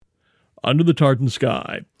Under the Tartan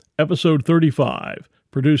Sky, Episode 35,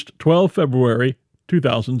 produced 12 February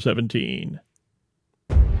 2017.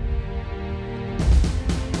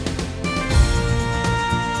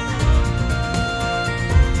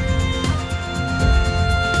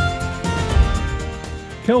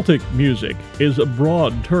 Celtic music is a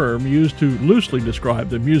broad term used to loosely describe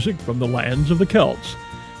the music from the lands of the Celts,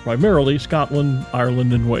 primarily Scotland,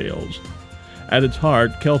 Ireland, and Wales. At its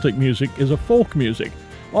heart, Celtic music is a folk music,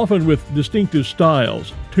 often with distinctive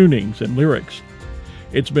styles, tunings, and lyrics.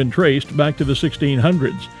 It's been traced back to the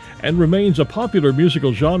 1600s and remains a popular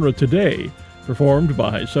musical genre today, performed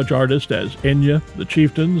by such artists as Enya, the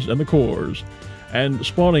Chieftains, and the Corrs, and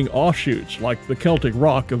spawning offshoots like the Celtic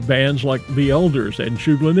rock of bands like the Elders and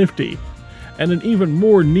Shugla Nifty, and an even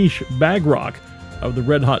more niche bag rock of the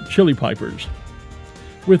Red Hot Chili Pipers.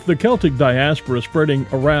 With the Celtic diaspora spreading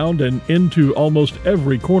around and into almost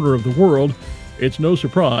every corner of the world, it's no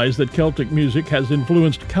surprise that Celtic music has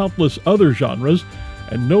influenced countless other genres,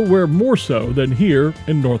 and nowhere more so than here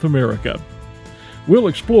in North America. We'll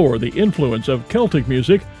explore the influence of Celtic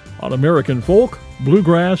music on American folk,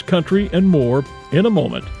 bluegrass, country, and more in a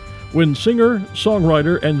moment, when singer,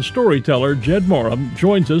 songwriter, and storyteller Jed Marum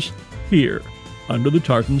joins us here under the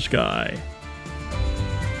Tartan Sky.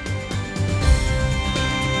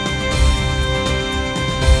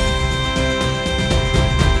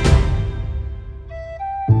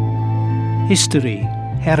 History,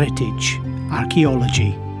 heritage,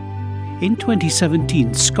 archaeology. In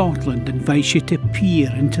 2017, Scotland invites you to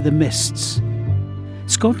peer into the mists.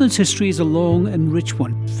 Scotland's history is a long and rich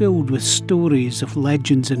one, filled with stories of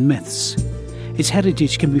legends and myths. Its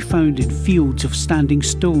heritage can be found in fields of standing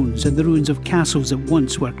stones and the ruins of castles that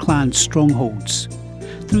once were clan strongholds.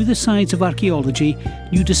 Through the science of archaeology,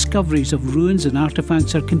 new discoveries of ruins and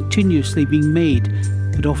artefacts are continuously being made,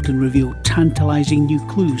 that often reveal tantalising new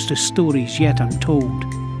clues to stories yet untold.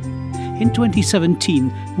 In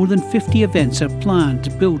 2017, more than 50 events are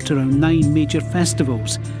planned built around 9 major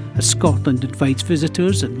festivals, as Scotland invites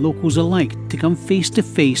visitors and locals alike to come face to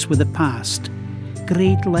face with the past.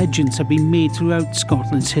 Great legends have been made throughout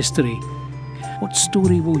Scotland's history. What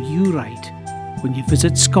story will you write when you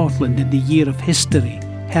visit Scotland in the year of history,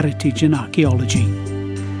 heritage and archaeology?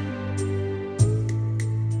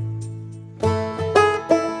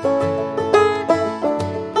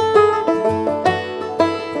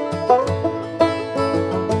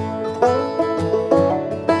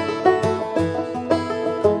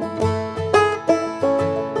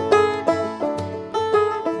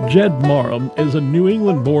 Jed Marum is a New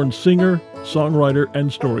England-born singer, songwriter,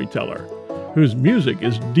 and storyteller, whose music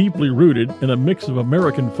is deeply rooted in a mix of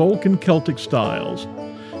American folk and Celtic styles.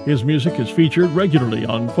 His music is featured regularly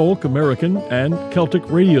on folk, American, and Celtic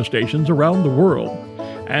radio stations around the world,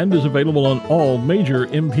 and is available on all major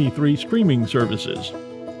MP3 streaming services.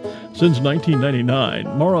 Since 1999,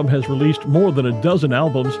 Marum has released more than a dozen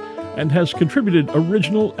albums and has contributed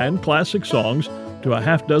original and classic songs to a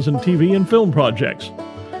half-dozen TV and film projects.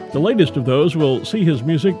 The latest of those will see his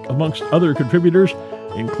music amongst other contributors,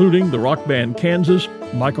 including the rock band Kansas,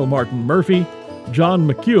 Michael Martin Murphey, John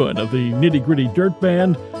McEwen of the Nitty Gritty Dirt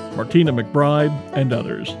Band, Martina McBride, and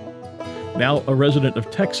others. Now a resident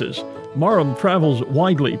of Texas, Marum travels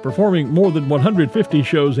widely, performing more than 150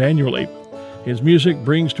 shows annually. His music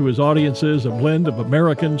brings to his audiences a blend of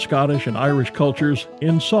American, Scottish, and Irish cultures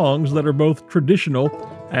in songs that are both traditional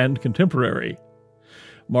and contemporary.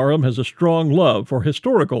 Marum has a strong love for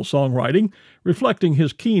historical songwriting, reflecting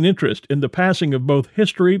his keen interest in the passing of both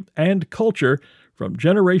history and culture from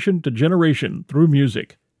generation to generation through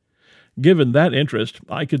music. Given that interest,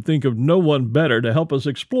 I could think of no one better to help us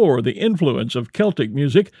explore the influence of Celtic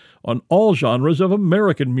music on all genres of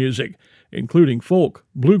American music, including folk,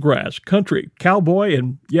 bluegrass, country, cowboy,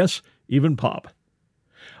 and, yes, even pop.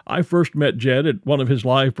 I first met Jed at one of his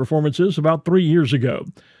live performances about 3 years ago.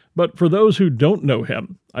 But for those who don't know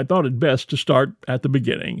him, I thought it best to start at the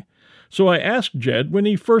beginning. So I asked Jed when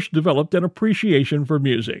he first developed an appreciation for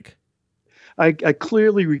music. I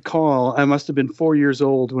clearly recall I must have been 4 years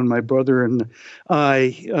old when my brother and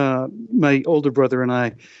my older brother and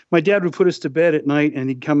I, my dad would put us to bed at night and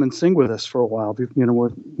he'd come and sing with us for a while,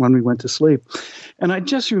 when we went to sleep. And I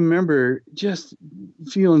just remember just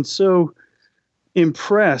feeling so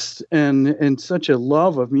impressed and such a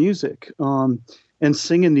love of music. And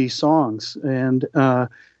singing these songs. And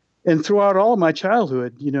throughout all of my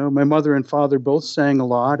childhood, my mother and father both sang a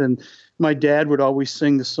lot, and my dad would always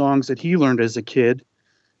sing the songs that he learned as a kid.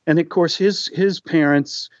 And of course, his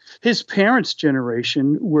parents'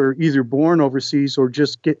 generation were either born overseas or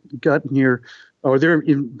just gotten here, or their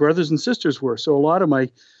brothers and sisters were. So a lot of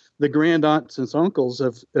my the grand aunts and uncles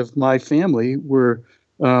of my family were,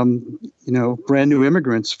 brand new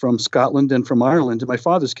immigrants from Scotland and from Ireland. In my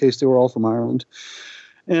father's case, they were all from Ireland.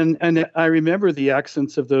 And I remember the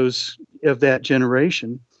accents of that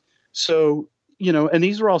generation. So, and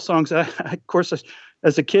these are all songs, of course,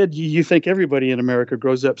 as a kid, you think everybody in America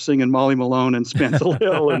grows up singing Molly Malone and Spancel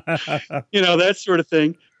Hill and, that sort of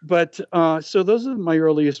thing. But so those are my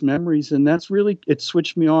earliest memories. And that's really, it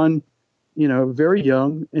switched me on, very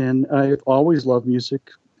young. And I've always loved music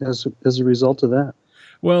as a result of that.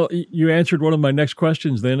 Well, you answered one of my next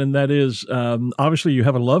questions then, and that is, obviously you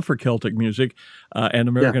have a love for Celtic music and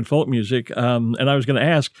American folk music. And I was going to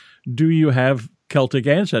ask, do you have Celtic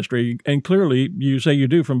ancestry? And clearly you say you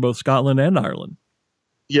do, from both Scotland and Ireland.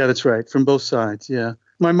 Yeah, that's right. From both sides. Yeah.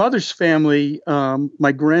 My mother's family,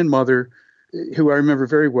 my grandmother, who I remember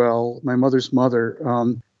very well, my mother's mother,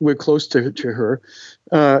 we're close to her.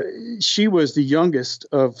 She was the youngest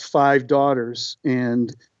of 5 daughters,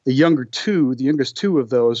 and the youngest two of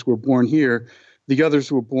those were born here. The others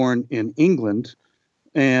were born in England,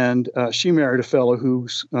 and she married a fellow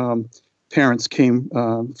whose parents came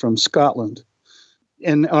from Scotland.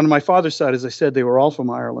 And on my father's side, as I said, they were all from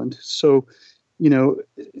Ireland. So,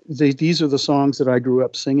 these are the songs that I grew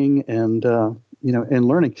up singing and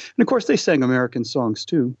learning. And of course, they sang American songs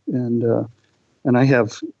too. And I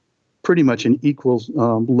have pretty much an equal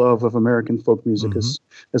love of American folk music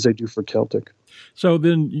as I do for Celtic. So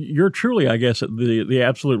then you're truly, I guess, the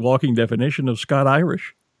absolute walking definition of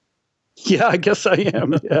Scot-Irish. Yeah, I guess I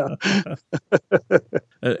am. Yeah.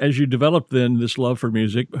 As you developed then this love for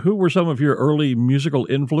music, who were some of your early musical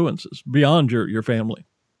influences beyond your family?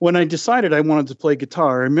 When I decided I wanted to play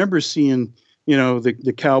guitar, I remember seeing,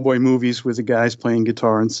 the cowboy movies with the guys playing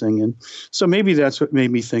guitar and singing. So maybe that's what made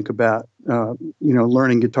me think about,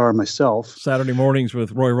 learning guitar myself. Saturday mornings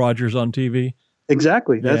with Roy Rogers on TV.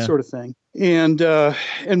 Exactly, that sort of thing. And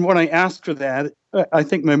when I asked for that, I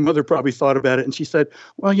think my mother probably thought about it, and she said,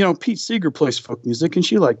 well, Pete Seeger plays folk music, and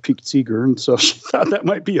she liked Pete Seeger, and so she thought that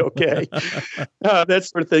might be okay, that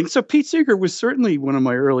sort of thing. So Pete Seeger was certainly one of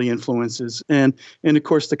my early influences, and of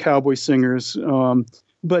course the cowboy singers.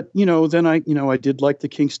 But then I did like the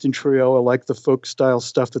Kingston Trio. I liked the folk style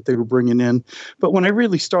stuff that they were bringing in. But when I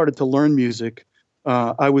really started to learn music,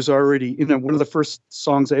 I was already, one of the first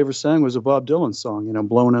songs I ever sang was a Bob Dylan song,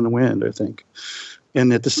 Blowing in the Wind, I think.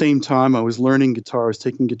 And at the same time, I was learning guitar. I was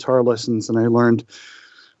taking guitar lessons, and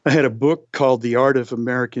I had a book called The Art of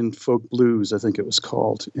American Folk Blues, I think it was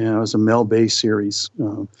called. And it was a Mel Bay series.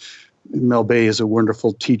 Mel Bay is a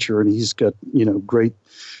wonderful teacher, and he's got, great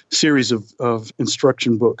series of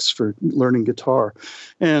instruction books for learning guitar.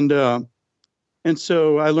 And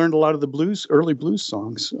so I learned a lot of the early blues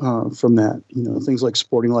songs from that, things like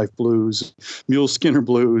Sporting Life Blues, Mule Skinner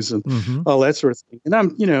Blues, and all that sort of thing. And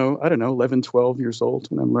I'm, I don't know, 11, 12 years old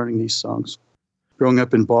when I'm learning these songs. Growing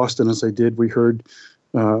up in Boston, as I did, we heard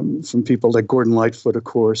from people like Gordon Lightfoot, of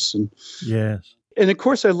course. And yes. And of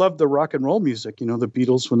course, I loved the rock and roll music, the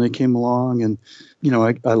Beatles when they came along. And,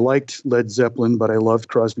 I liked Led Zeppelin, but I loved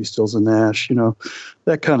Crosby, Stills and Nash,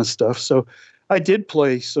 that kind of stuff. So I did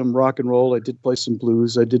play some rock and roll. I did play some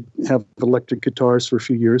blues. I did have electric guitars for a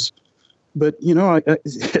few years. But, I,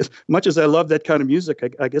 as much as I love that kind of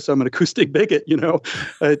music, I guess I'm an acoustic bigot,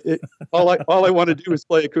 all I want to do is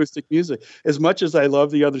play acoustic music. As much as I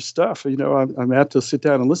love the other stuff, I'm apt to sit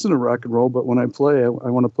down and listen to rock and roll. But when I play, I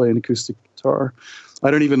want to play an acoustic guitar.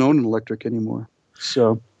 I don't even own an electric anymore.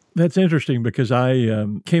 So that's interesting because I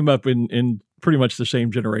came up in pretty much the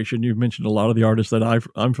same generation. You've mentioned a lot of the artists that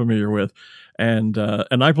I'm familiar with. And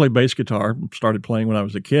I play bass guitar, started playing when I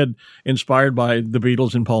was a kid, inspired by the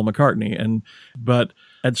Beatles and Paul McCartney. But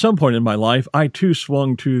at some point in my life, I too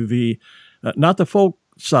swung to the, not the folk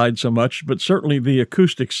side so much, but certainly the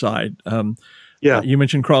acoustic side. You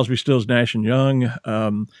mentioned Crosby, Stills, Nash and Young,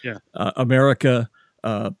 America,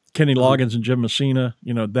 Kenny Loggins and Jim Messina,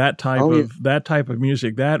 that type of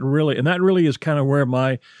music, that really is kind of where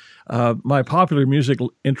my popular music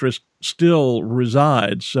interest still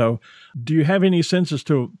resides. So do you have any sense as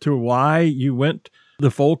to why you went the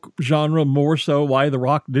folk genre more so, why the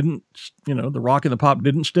rock didn't, the rock and the pop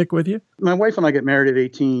didn't stick with you? My wife and I got married at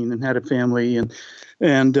 18 and had a family.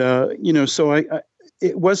 So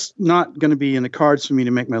it was not going to be in the cards for me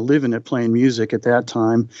to make my living at playing music at that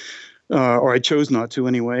time. Or I chose not to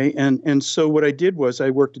anyway. And so what I did was I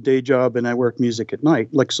worked a day job and I worked music at night,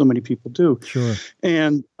 like so many people do. Sure.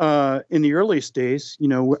 And in the earliest days,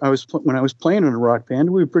 when I was playing in a rock band,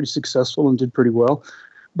 we were pretty successful and did pretty well.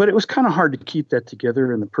 But it was kind of hard to keep that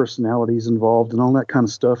together and the personalities involved and all that kind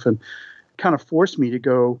of stuff. And kind of forced me to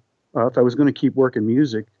go, if I was going to keep working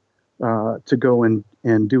music, to go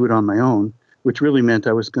and do it on my own, which really meant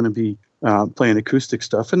I was going to be playing acoustic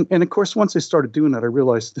stuff. And of course, once I started doing that, I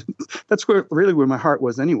realized that's where my heart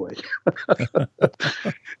was anyway.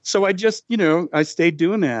 So I just, I stayed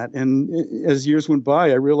doing that. And as years went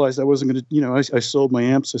by, I realized I wasn't going to, I sold my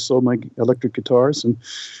amps, I sold my electric guitars,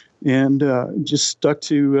 and just stuck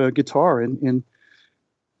to guitar. And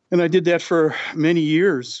I did that for many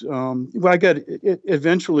years. I got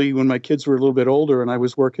eventually, when my kids were a little bit older and I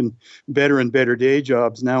was working better and better day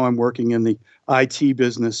jobs. Now I'm working in the IT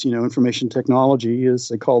business, information technology, as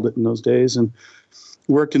they called it in those days, and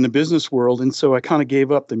worked in the business world. And so I kind of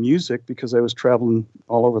gave up the music because I was traveling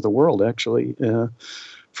all over the world, actually,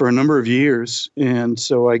 for a number of years. And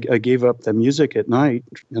so I gave up the music at night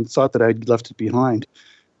and thought that I'd left it behind.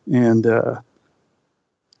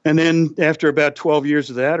 And then after about 12 years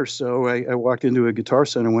of that or so, I walked into a Guitar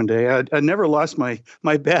Center one day. I never lost my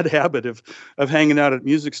bad habit of hanging out at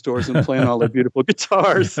music stores and playing all their beautiful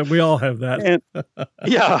guitars. We all have that. And,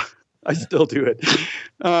 yeah, I still do it.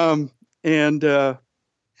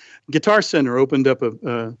 Guitar Center opened up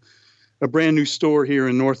a brand new store here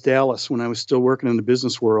in North Dallas when I was still working in the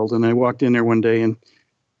business world. And I walked in there one day and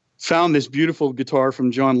found this beautiful guitar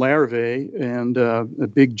from John Larrivee and a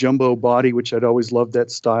big jumbo body, which I'd always loved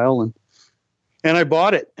that style. And I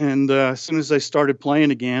bought it. And as soon as I started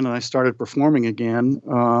playing again and I started performing again,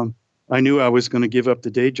 I knew I was going to give up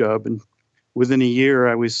the day job. And within a year,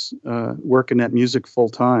 I was working at music full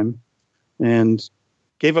time and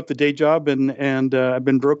gave up the day job. And I've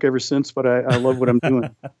been broke ever since, but I love what I'm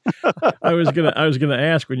doing. I was gonna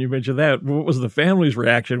ask, when you mentioned that, what was the family's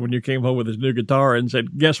reaction when you came home with this new guitar and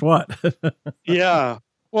said, "Guess what?" Yeah.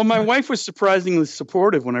 Well, my wife was surprisingly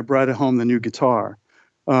supportive when I brought home the new guitar.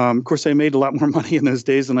 Of course, I made a lot more money in those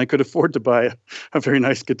days than I could afford to buy a very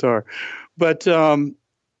nice guitar. But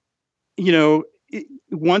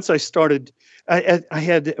once I started,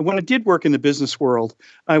 when I did work in the business world,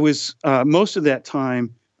 I was most of that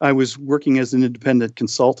time I was working as an independent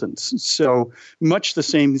consultant. So much the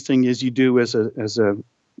same thing as you do as a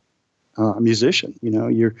musician.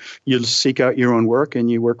 You seek out your own work and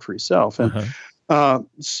you work for yourself. And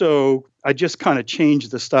so I just kind of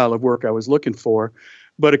changed the style of work I was looking for.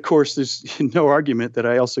 But of course, there's no argument that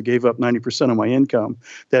I also gave up 90% of my income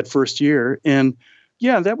that first year. And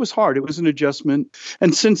yeah, that was hard. It was an adjustment.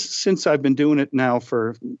 And since I've been doing it now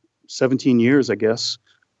for 17 years, I guess,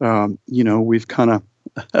 we've kind of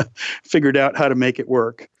figured out how to make it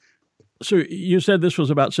work. So you said this was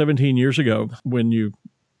about 17 years ago when you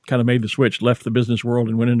kind of made the switch, left the business world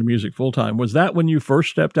and went into music full time. Was that when you first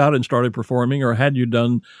stepped out and started performing, or had you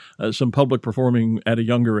done some public performing at a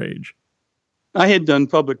younger age? I had done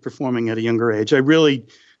public performing at a younger age. I really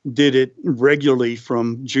did it regularly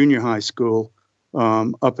from junior high school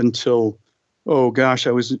up until,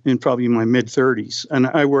 I was in probably my mid-30s. And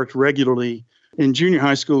I worked regularly. In junior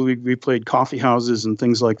high school, we played coffee houses and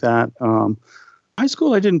things like that. High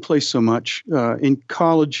school, I didn't play so much. In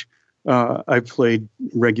college, I played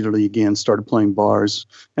regularly again, started playing bars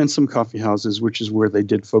and some coffee houses, which is where they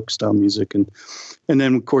did folk-style music. And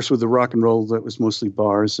then, of course, with the rock and roll, that was mostly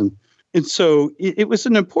bars. And so it was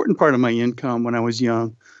an important part of my income when I was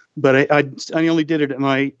young. But I only did it at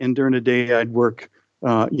night, and during the day, I'd work,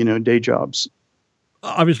 day jobs.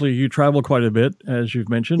 Obviously, you travel quite a bit, as you've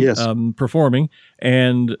mentioned, yes. Performing.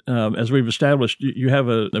 And as we've established, you have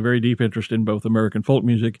a very deep interest in both American folk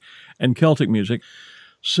music and Celtic music.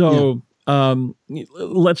 So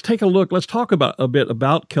let's take a look. Let's talk a bit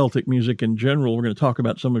about Celtic music in general. We're going to talk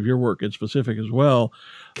about some of your work in specific as well.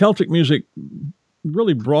 Celtic music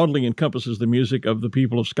really broadly encompasses the music of the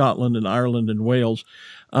people of Scotland and Ireland and Wales.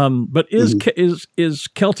 But is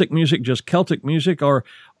Celtic music just Celtic music, or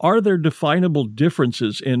are there definable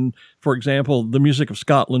differences in, for example, the music of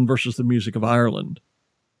Scotland versus the music of Ireland?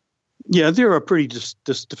 Yeah, there are pretty just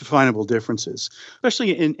definable differences,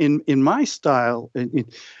 especially in my style.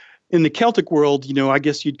 In the Celtic world, I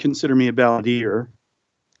guess you'd consider me a balladeer.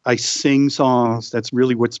 I sing songs. That's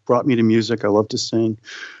really what's brought me to music. I love to sing.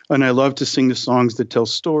 And I love to sing the songs that tell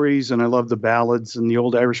stories. And I love the ballads and the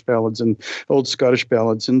old Irish ballads and old Scottish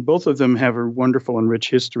ballads. And both of them have a wonderful and rich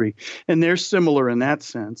history. And they're similar in that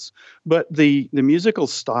sense. But the musical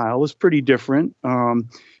style is pretty different.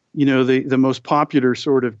 The most popular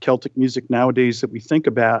sort of Celtic music nowadays that we think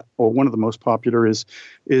about, or one of the most popular, is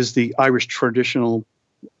the Irish traditional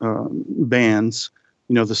bands.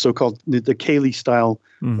 the so-called the Cayley style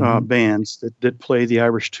bands that play the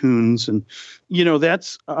Irish tunes, and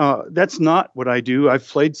that's not what I do. I've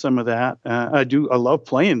played some of that. I love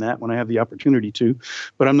playing that when I have the opportunity to,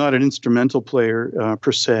 but I'm not an instrumental player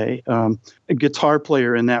per se. A guitar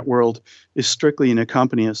player in that world is strictly an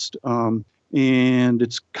accompanist, and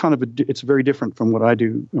it's it's very different from what I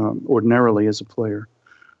do ordinarily as a player.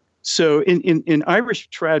 So in Irish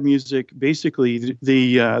trad music, basically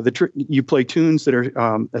you play tunes that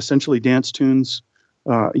are essentially dance tunes,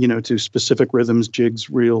 to specific rhythms, jigs,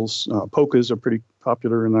 reels, polkas are pretty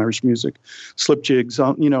popular in Irish music, slip jigs,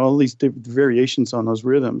 all these variations on those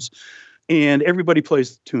rhythms, and everybody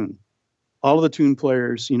plays the tune. All of the tune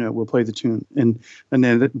players, will play the tune, and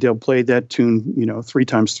then they'll play that tune, 3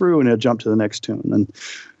 times through, and they'll jump to the next tune, and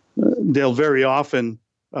they'll very often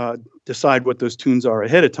decide what those tunes are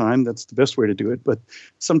ahead of time. That's the best way to do it. But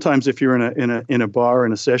sometimes if you're in a bar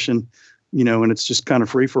in a session, and it's just kind of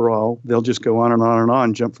free for all, they'll just go on and on and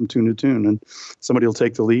on, jump from tune to tune, and somebody will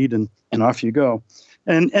take the lead, and off you go.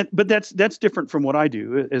 But that's different from what I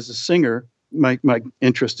do as a singer. My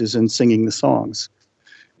interest is in singing the songs.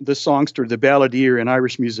 The songster, the balladeer in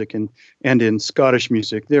Irish music and in Scottish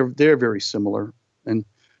music, they're very similar, and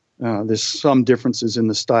there's some differences in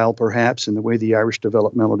the style, perhaps, in the way the Irish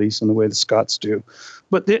develop melodies and the way the Scots do,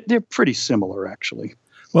 but they're pretty similar, actually.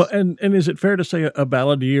 Well, and is it fair to say a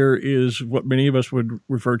balladeer is what many of us would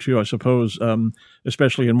refer to, I suppose,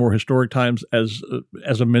 especially in more historic times, as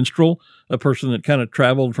a minstrel, a person that kind of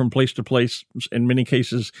traveled from place to place, in many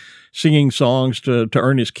cases, singing songs to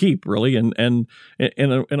earn his keep, really. And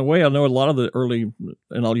in a way, I know a lot of the early,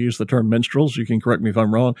 and I'll use the term minstrels, you can correct me if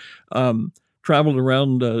I'm wrong, traveled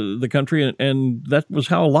around the country, and that was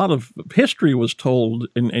how a lot of history was told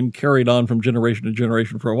and carried on from generation to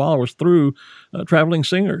generation for a while, was through traveling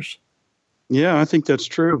singers. Yeah, I think that's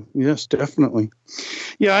true. Yes, definitely.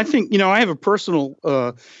 Yeah, I think, I have a personal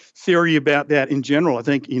theory about that in general. I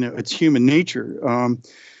think, it's human nature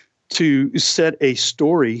to set a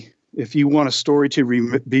story. If you want a story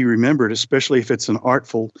to be remembered, especially if it's an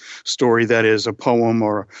artful story, that is a poem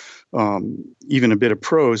or even a bit of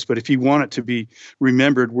prose, but if you want it to be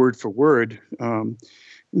remembered word for word,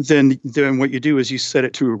 then what you do is you set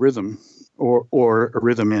it to a rhythm or a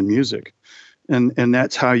rhythm and music. And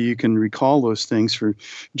that's how you can recall those things for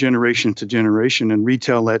generation to generation and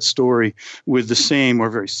retell that story with the same or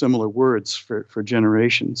very similar words for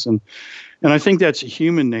generations. And I think that's a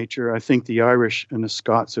human nature. I think the Irish and the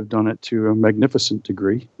Scots have done it to a magnificent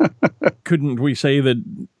degree. Couldn't we say that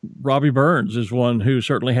Robbie Burns is one who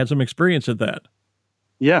certainly had some experience at that?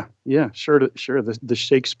 Yeah, sure. The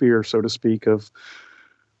Shakespeare, so to speak, of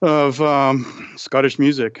Scottish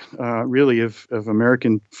music, really of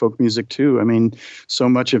American folk music too. I mean, so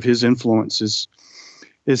much of his influence is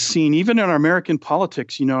seen even in our American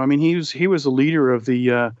politics. I mean, he was a leader of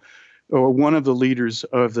or one of the leaders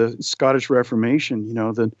of the Scottish Reformation.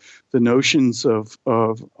 The notions of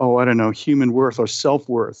human worth or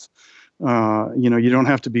self-worth. You don't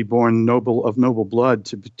have to be born of noble blood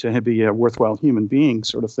to be a worthwhile human being,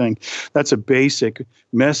 sort of thing. That's a basic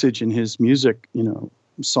message in his music.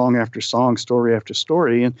 Song after song, story after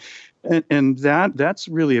story, and that's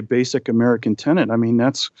really a basic American tenet. I mean,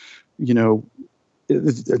 that's the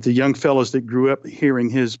young fellows that grew up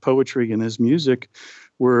hearing his poetry and his music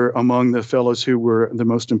were among the fellows who were the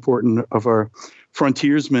most important of our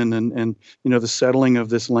frontiersmen and the settling of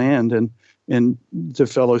this land and the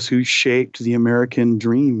fellows who shaped the American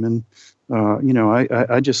dream. And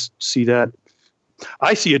I just see that.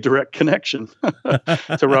 I see a direct connection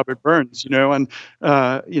to Robert Burns, and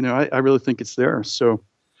I really think it's there. So,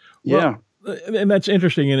 yeah. Well, and that's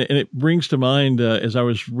interesting, and it brings to mind, as I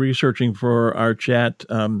was researching for our chat,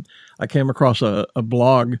 I came across a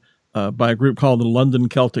blog by a group called the London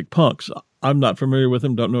Celtic Punks. I'm not familiar with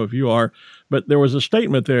them, don't know if you are, but there was a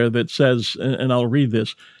statement there that says, and I'll read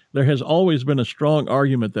this, there has always been a strong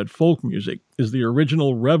argument that folk music is the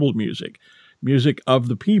original rebel music of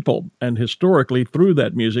the people, and historically, through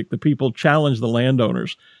that music, the people challenged the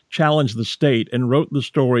landowners, challenged the state, and wrote the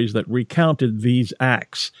stories that recounted these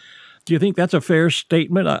acts. Do you think that's a fair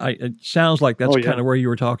statement? It sounds like that's kind of where you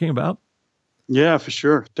were talking about. Yeah, for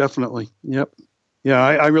sure. Definitely. Yep. Yeah,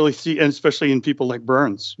 I really see, and especially in people like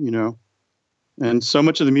Burns, and so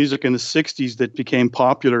much of the music in the 60s that became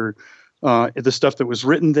popular, the stuff that was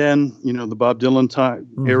written then, the Bob Dylan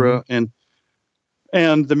era,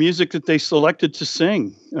 and the music that they selected to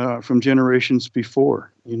sing from generations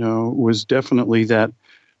before, was definitely that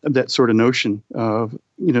sort of notion of,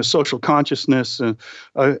 social consciousness and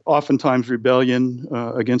oftentimes rebellion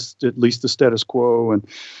against at least the status quo and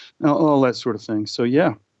all that sort of thing. So,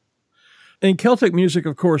 yeah. And Celtic music,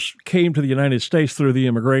 of course, came to the United States through the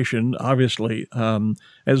immigration, obviously,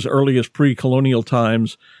 as early as pre-colonial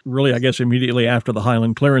times, really, I guess, immediately after the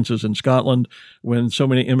Highland clearances in Scotland, when so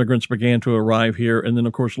many immigrants began to arrive here. And then,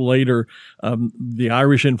 of course, later, the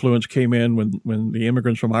Irish influence came in when the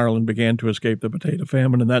immigrants from Ireland began to escape the potato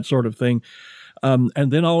famine and that sort of thing. And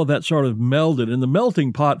then all of that sort of melded. And the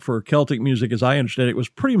melting pot for Celtic music, as I understand it, was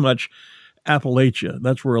pretty much Appalachia.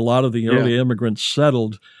 That's where a lot of the early immigrants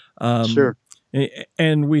settled. Sure.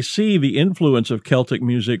 And we see the influence of Celtic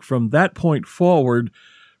music from that point forward,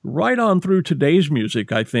 right on through today's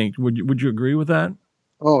music, I think. Would you agree with that?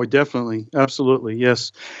 Oh, definitely. Absolutely.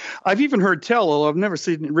 Yes. I've even heard tell, although I've never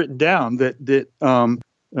seen it written down, that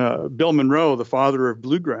Bill Monroe, the father of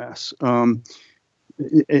bluegrass,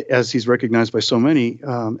 as he's recognized by so many,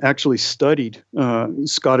 actually studied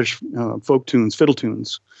Scottish folk tunes, fiddle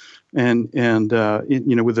tunes, and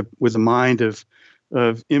with the mind of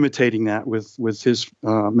imitating that with his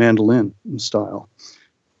mandolin style.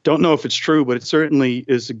 Don't know if it's true, but it certainly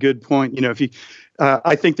is a good point.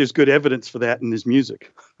 I think there's good evidence for that in his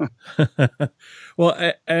music.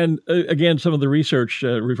 Well, and again, some of the research,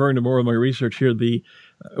 referring to more of my research here,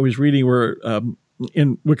 I was reading where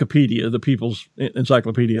in Wikipedia, the People's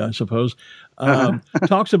Encyclopedia, I suppose,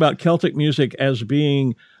 talks about Celtic music as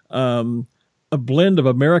being a blend of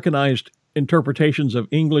Americanized interpretations of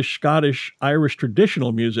English, Scottish, Irish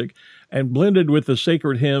traditional music and blended with the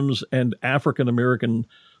sacred hymns and African American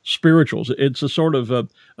spirituals. It's a sort of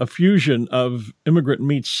a fusion of immigrant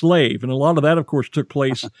meets slave. And a lot of that, of course, took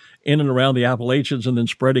place in and around the Appalachians and then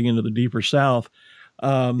spreading into the deeper South.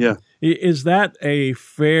 Is that a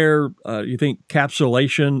fair, you think,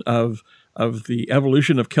 capsulation of the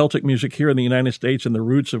evolution of Celtic music here in the United States and the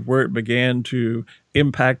roots of where it began to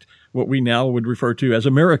impact what we now would refer to as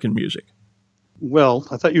American music? Well,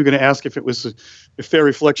 I thought you were going to ask if it was a fair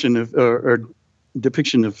reflection of or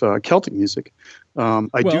depiction of Celtic music.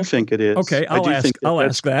 I do think it is. Okay, I'll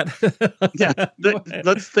ask that. Yeah,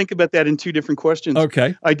 let's think about that in two different questions.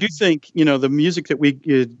 Okay. I do think, the music that we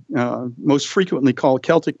most frequently call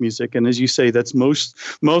Celtic music, and as you say, that's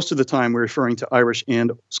most of the time we're referring to Irish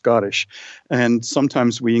and Scottish, and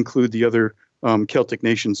sometimes we include the other Celtic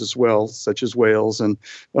nations as well, such as Wales and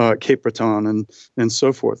Cape Breton and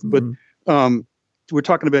so forth. Mm-hmm. But we're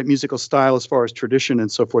talking about musical style as far as tradition and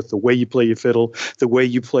so forth, the way you play your fiddle, the way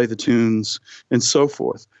you play the tunes, and so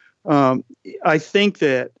forth. I think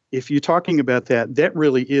that if you're talking about that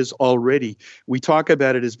really is already, we talk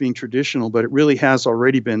about it as being traditional, but it really has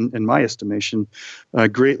already been, in my estimation,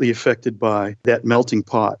 greatly affected by that melting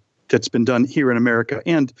pot that's been done here in America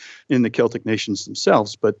and in the Celtic nations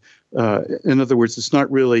themselves. But in other words, it's not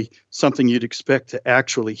really something you'd expect to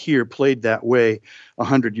actually hear played that way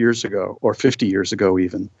 100 years ago or 50 years ago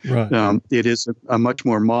even. Right. It is a much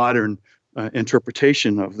more modern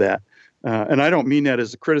interpretation of that. And I don't mean that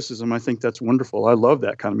as a criticism. I think that's wonderful. I love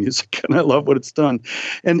that kind of music, and I love what it's done.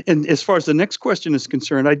 And as far as the next question is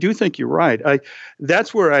concerned, I do think you're right.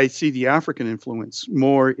 That's where I see the African influence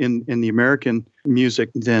more in the American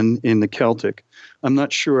music than in the Celtic. I'm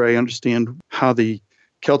not sure I understand how the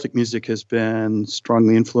Celtic music has been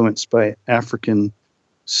strongly influenced by African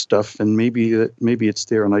stuff, and maybe it's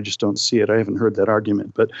there, and I just don't see it. I haven't heard that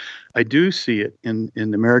argument, but I do see it in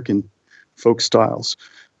American folk styles.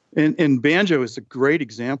 And banjo is a great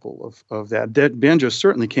example of that. That banjo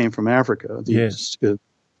certainly came from Africa, the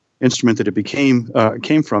instrument that it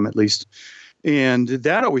came from, at least. And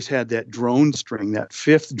that always had that drone string, that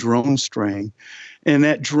fifth drone string. And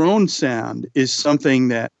that drone sound is something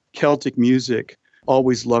that Celtic music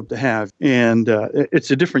always loved to have. And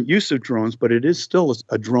it's a different use of drones, but it is still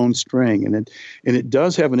a drone string. And it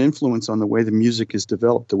does have an influence on the way the music is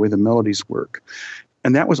developed, the way the melodies work.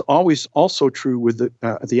 And that was always also true with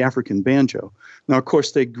the African banjo. Now, of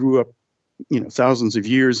course, they grew up, thousands of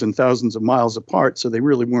years and thousands of miles apart, so they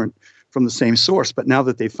really weren't from the same source. But now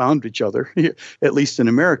that they found each other, at least in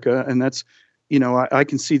America, and that's, I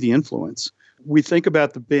can see the influence. We think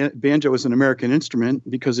about the banjo as an American instrument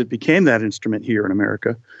because it became that instrument here in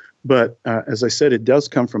America. But as I said, it does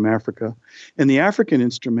come from Africa. And the African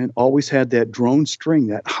instrument always had that drone string,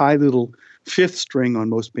 that high little fifth string on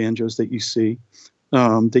most banjos that you see.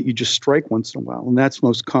 That you just strike once in a while. And that's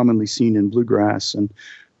most commonly seen in bluegrass and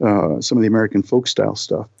some of the American folk style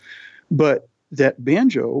stuff. But that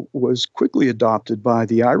banjo was quickly adopted by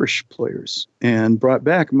the Irish players and brought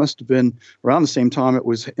back. It must have been around the same time it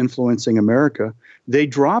was influencing America. They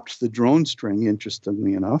dropped the drone string,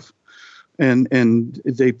 interestingly enough, and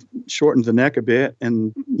they shortened the neck a bit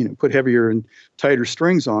and put heavier and tighter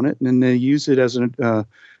strings on it. And then they use it as an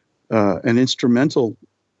instrumental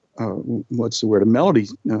a melody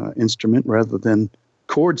instrument rather than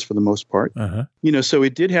chords for the most part. Uh-huh. So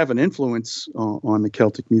it did have an influence on the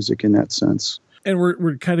Celtic music in that sense. And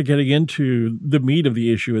we're kind of getting into the meat of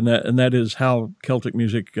the issue, and that is how Celtic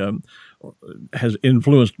music has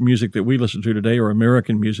influenced music that we listen to today, or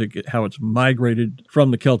American music, how it's migrated from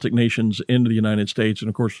the Celtic nations into the United States, and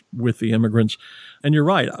of course with the immigrants. And you're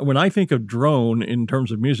right. When I think of drone in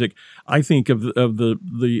terms of music, I think of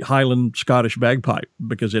the Highland Scottish bagpipe,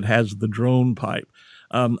 because it has the drone pipe.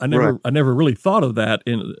 I never really thought of that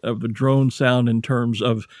of the drone sound in terms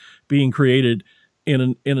of being created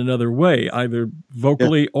in another way, either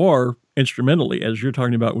vocally or instrumentally, as you're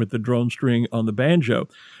talking about with the drone string on the banjo.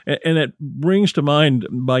 And it brings to mind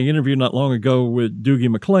my interview not long ago with Dougie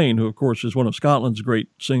MacLean, who of course is one of Scotland's great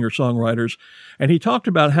singer-songwriters. And he talked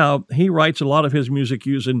about how he writes a lot of his music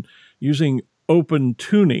using open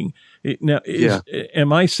tuning. Now,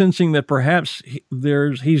 am I sensing that perhaps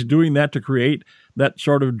he's doing that to create that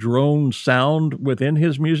sort of drone sound within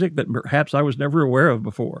his music that perhaps I was never aware of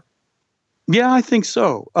before? Yeah, I think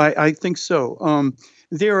so. I think so.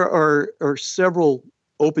 There are several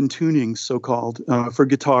open tunings, so-called, for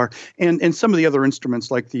guitar, and some of the other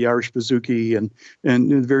instruments like the Irish bouzouki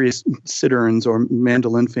and various citterns or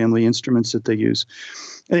mandolin family instruments that they use.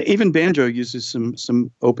 Even banjo uses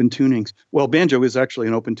some open tunings. Well, banjo is actually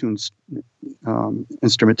an open tuned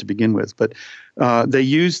instrument to begin with, but they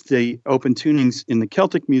use the open tunings in the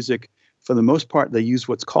Celtic music. For the most part, they use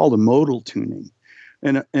what's called a modal tuning.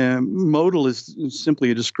 And modal is simply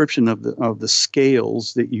a description of the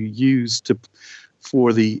scales that you use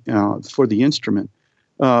for the instrument.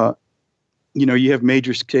 You have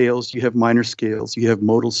major scales, you have minor scales, you have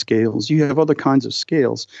modal scales, you have other kinds of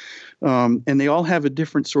scales, and they all have a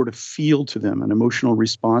different sort of feel to them, an emotional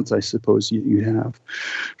response, I suppose you have.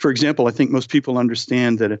 For example, I think most people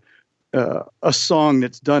understand that a song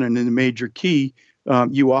that's done in a major key,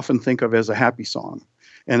 you often think of as a happy song,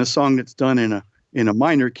 and a song that's done in a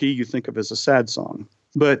minor key, you think of as a sad song.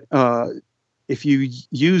 But if you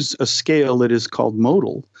use a scale that is called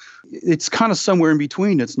modal, it's kind of somewhere in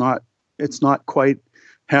between. It's not quite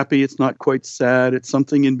happy. It's not quite sad. It's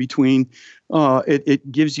something in between.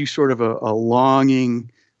 It gives you sort of a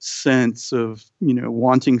longing sense of,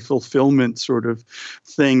 wanting fulfillment sort of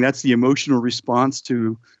thing. That's the emotional response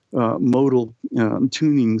to modal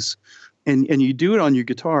tunings. And you do it on your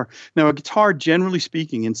guitar. Now, a guitar, generally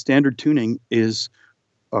speaking, in standard tuning, is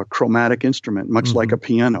a chromatic instrument, much like a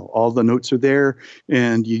piano. All the notes are there,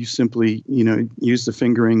 and you simply, use the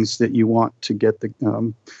fingerings that you want to get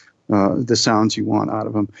the sounds you want out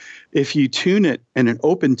of them. If you tune it in an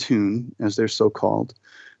open tune, as they're so called,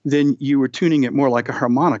 then you are tuning it more like a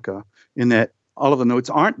harmonica, in that all of the notes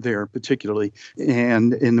aren't there particularly,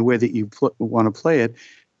 and in the way that you want to play it.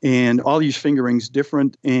 And all these fingerings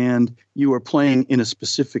different, and you are playing in a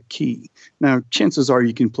specific key. Now, chances are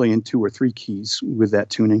you can play in 2 or 3 keys with that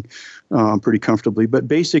tuning pretty comfortably, but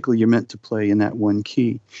basically you're meant to play in that one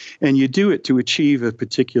key. And you do it to achieve a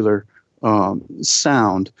particular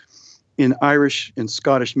sound. In Irish and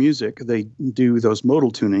Scottish music, they do those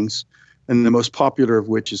modal tunings, and the most popular of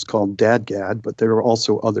which is called dadgad, but there are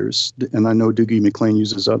also others, and I know Dougie MacLean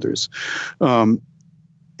uses others.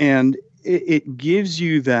 And it gives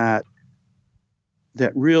you that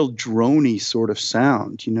real droney sort of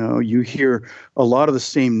sound. You hear a lot of the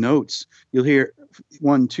same notes. You'll hear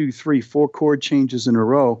 1, 2, 3, 4 chord changes in a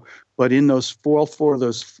row, but in those all four of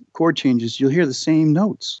those chord changes, you'll hear the same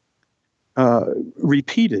notes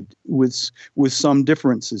repeated with some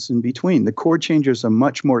differences in between. The chord changes are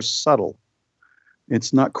much more subtle.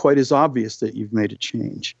 It's not quite as obvious that you've made a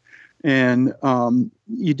change. And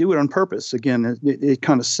you do it on purpose. Again, it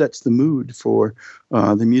kind of sets the mood for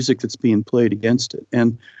the music that's being played against it.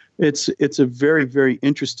 And it's a very, very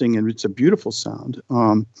interesting, and it's a beautiful sound.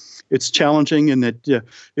 It's challenging in that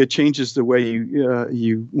it changes the way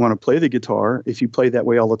you want to play the guitar. If you play that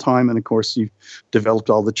way all the time, and of course you've developed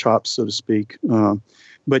all the chops, so to speak.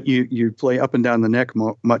 But you play up and down the neck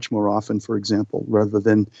much more often, for example, rather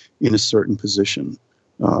than in a certain position.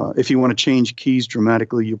 If you want to change keys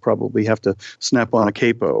dramatically, you probably have to snap on a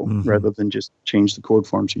capo rather than just change the chord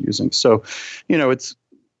forms you're using. So, it's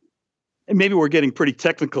maybe we're getting pretty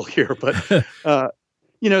technical here, but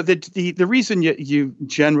the reason you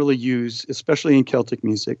generally use, especially in Celtic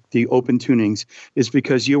music, the open tunings is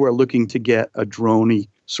because you are looking to get a droney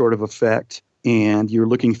sort of effect, and you're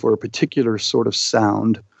looking for a particular sort of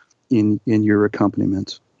sound in your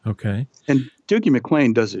accompaniment. Okay. And Dougie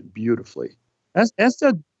MacLean does it beautifully. As does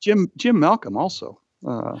Jim Malcolm also.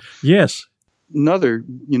 Yes. Another,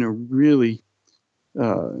 really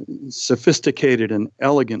sophisticated and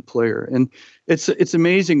elegant player. And it's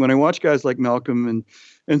amazing when I watch guys like Malcolm and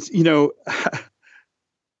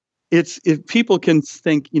if people can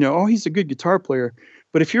think, oh, he's a good guitar player.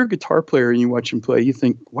 But if you're a guitar player and you watch him play, you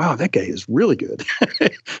think, wow, that guy is really good.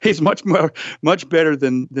 He's much better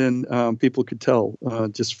than people could tell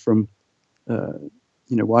just from,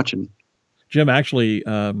 watching. Jim actually,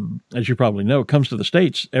 as you probably know, comes to the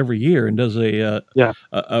States every year and does a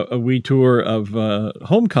wee tour of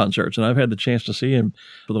home concerts. And I've had the chance to see him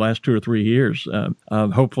for the last 2 or 3 years.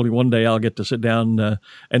 Hopefully one day I'll get to sit down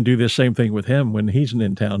and do this same thing with him when he's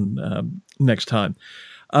in town next time.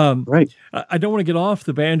 Right. I don't want to get off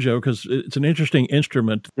the banjo because it's an interesting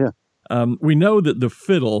instrument. Yeah. We know that the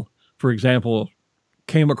fiddle, for example,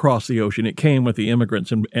 came across the ocean. It came with the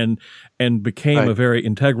immigrants and became a very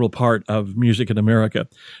integral part of music in America.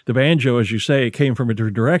 The banjo, as you say, came from a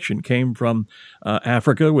different direction, came from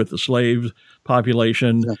Africa with the slave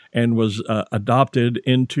population and was adopted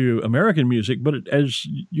into American music. But as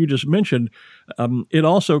you just mentioned, it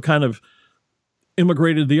also kind of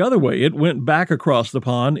immigrated the other way. It went back across the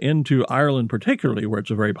pond into Ireland, particularly, where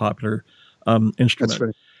it's a very popular instrument. That's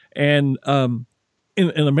right. And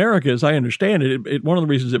in America, as I understand it, one of the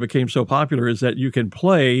reasons it became so popular is that you can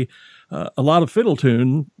play a lot of fiddle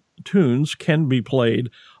tunes can be played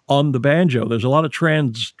on the banjo. There's a lot of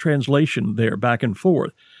translation there, back and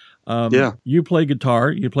forth. You play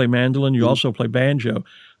guitar, you play mandolin, you also play banjo.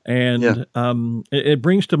 And it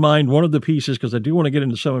brings to mind one of the pieces, because I do want to get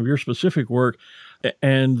into some of your specific work,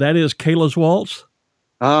 and that is Kayla's Waltz.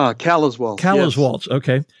 Kayla's Waltz. Kayla's Waltz,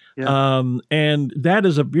 okay. Yeah. And that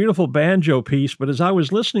is a beautiful banjo piece, but as I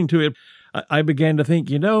was listening to it, I began to think,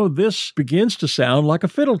 this begins to sound like a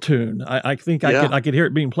fiddle tune. I think I could hear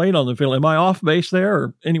it being played on the fiddle. Am I off base there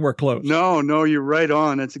or anywhere close? No, you're right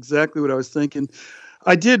on. That's exactly what I was thinking.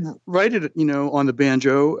 I did write it, on the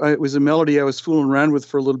banjo. It was a melody I was fooling around with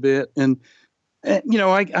for a little bit. And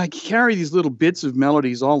I carry these little bits of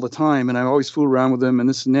melodies all the time, and I always fool around with them and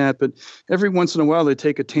this and that. But every once in a while, they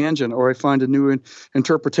take a tangent, or I find a new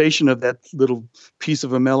interpretation of that little piece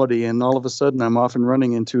of a melody, and all of a sudden, I'm off and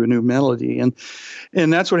running into a new melody. And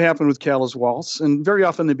that's what happened with Kayla's Waltz. And very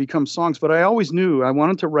often, they become songs. But I always knew I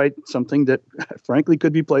wanted to write something that, frankly,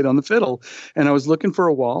 could be played on the fiddle. And I was looking for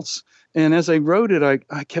a waltz. And as I wrote it, I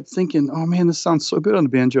kept thinking, oh, man, this sounds so good on the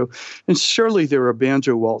banjo. And surely there are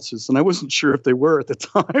banjo waltzes. And I wasn't sure if they were at the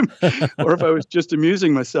time or if I was just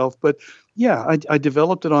amusing myself. But yeah, I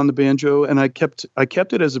developed it on the banjo, and I kept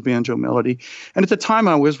it as a banjo melody. And at the time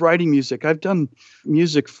I was writing music. I've done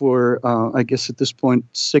music for, I guess at this point,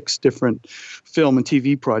 6 different film and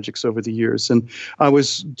TV projects over the years. And I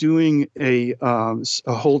was doing the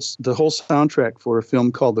whole soundtrack for a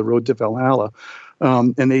film called The Road to Valhalla.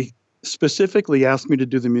 And they specifically asked me to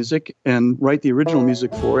do the music and write the original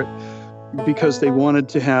music for it because they wanted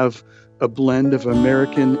to have a blend of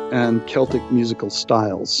American and Celtic musical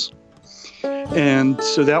styles. And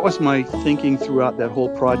so that was my thinking throughout that whole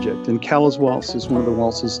project. And Kayla's Waltz is one of the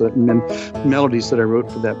waltzes melodies that I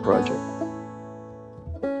wrote for that project.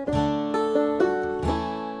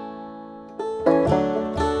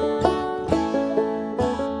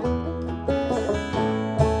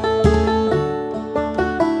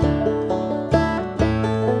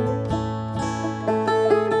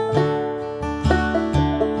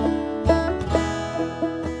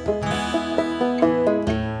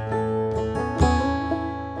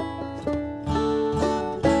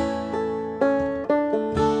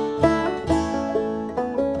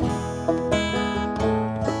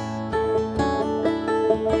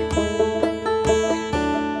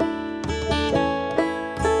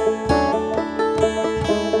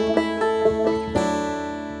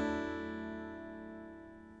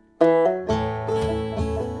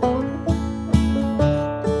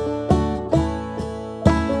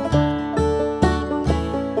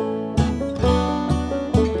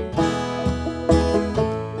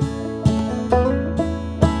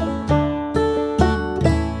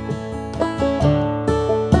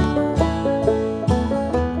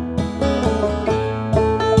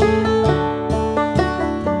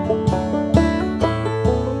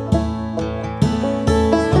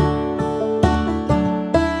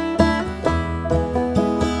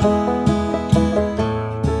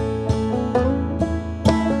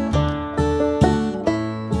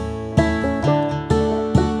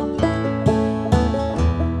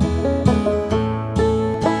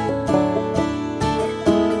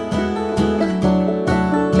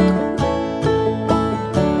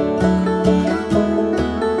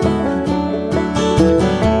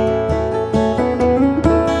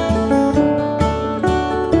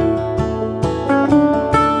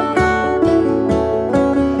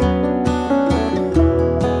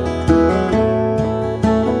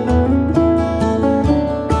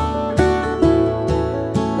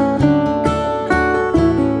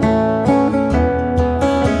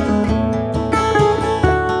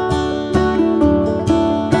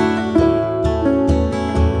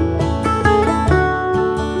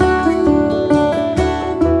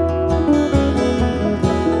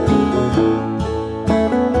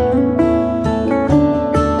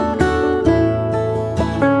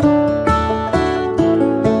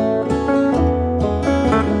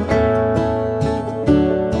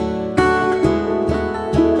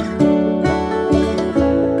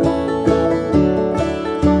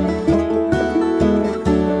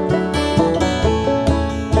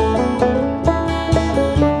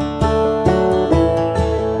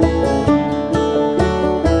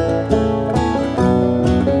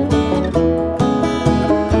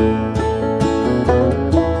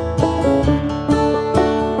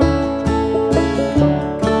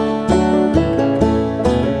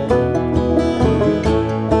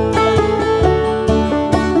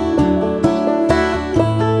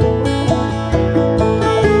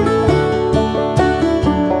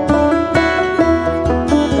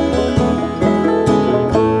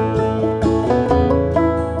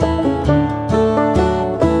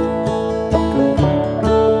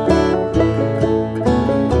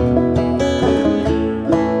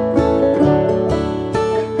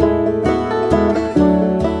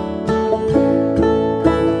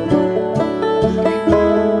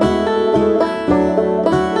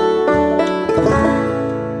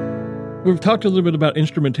 talked a little bit about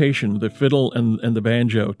instrumentation, the fiddle and the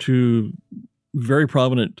banjo, two very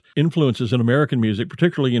prominent influences in American music,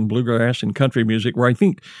 particularly in bluegrass and country music, where I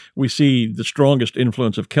think we see the strongest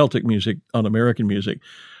influence of Celtic music on American music.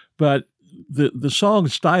 But the song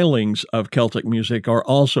stylings of Celtic music are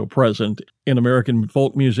also present in American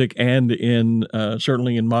folk music and in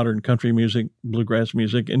certainly in modern country music, bluegrass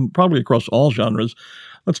music, and probably across all genres.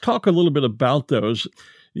 Let's talk a little bit about those.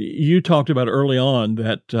 You talked about early on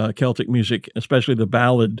that Celtic music, especially the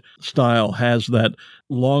ballad style, has that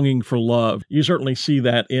longing for love. You certainly see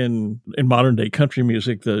that in modern day country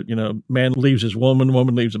music. Man leaves his woman,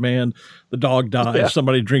 woman leaves a man, the dog dies,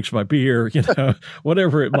 somebody drinks my beer,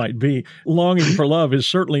 whatever it might be. Longing for love is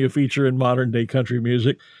certainly a feature in modern day country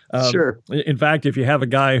music. Sure. In fact, if you have a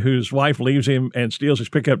guy whose wife leaves him and steals his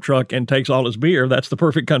pickup truck and takes all his beer, that's the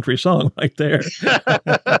perfect country song right there.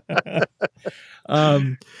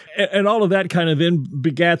 And all of that kind of then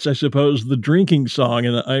begats, I suppose, the drinking song.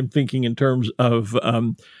 And I'm thinking in terms of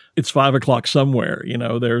It's 5 o'clock somewhere.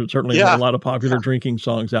 There certainly are a lot of popular drinking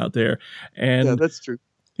songs out there. And that's true.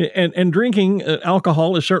 And drinking,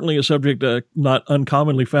 alcohol is certainly a subject not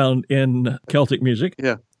uncommonly found in Celtic music.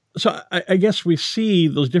 Yeah. So I guess we see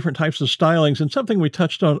those different types of stylings, and something we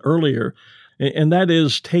touched on earlier, and that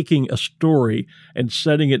is taking a story and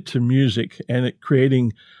setting it to music and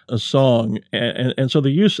creating a song. And so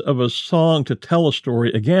the use of a song to tell a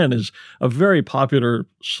story, again, is a very popular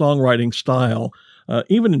songwriting style,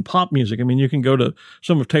 even in pop music. I mean, you can go to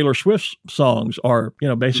some of Taylor Swift's songs are,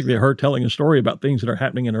 basically her telling a story about things that are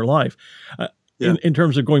happening in her life. In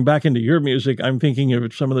terms of going back into your music, I'm thinking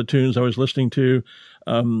of some of the tunes I was listening to.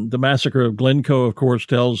 The Massacre of Glencoe, of course,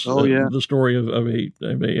 tells the story of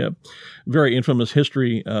a very infamous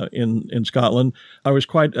history in Scotland. I was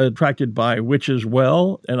quite attracted by Witch's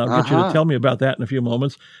Well, and I'll get you to tell me about that in a few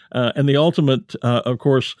moments. And the ultimate, of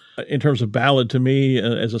course, in terms of ballad to me,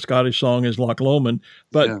 as a Scottish song, is Loch Lomond.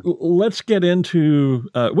 But let's get into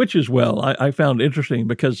Witch's Well. I found interesting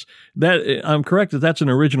because I'm correct that that's an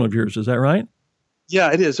original of yours. Is that right?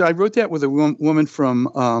 Yeah, it is. I wrote that with a woman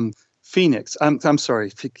from Phoenix. I'm sorry,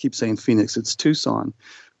 I keep saying Phoenix. It's Tucson.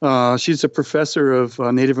 She's a professor of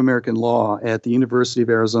Native American law at the University of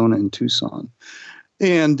Arizona in Tucson.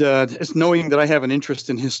 And it's knowing that I have an interest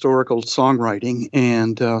in historical songwriting.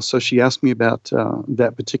 And so she asked me about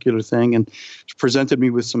that particular thing, and she presented me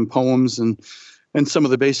with some poems and some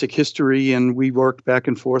of the basic history. And we worked back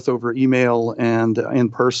and forth over email and in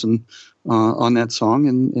person on that song,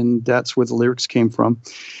 and that's where the lyrics came from.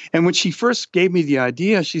 And when she first gave me the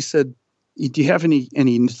idea, she said, "Do you have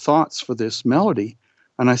any thoughts for this melody?"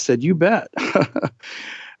 And I said, "You bet."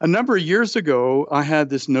 A number of years ago, I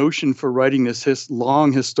had this notion for writing this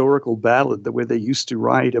long historical ballad, the way they used to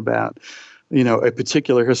write about, a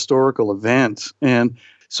particular historical event. And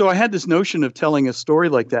so I had this notion of telling a story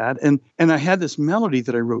like that, and I had this melody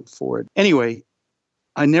that I wrote for it. Anyway,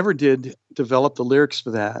 I never did develop the lyrics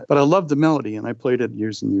for that, but I loved the melody, and I played it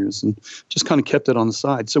years and years and just kind of kept it on the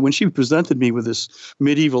side. So when she presented me with this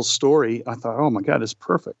medieval story, I thought, oh my God, it's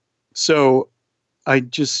perfect. So I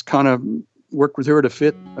just kind of worked with her to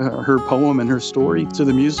fit her poem and her story to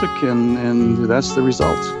the music, and that's the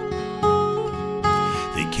result.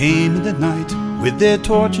 They came in the night with their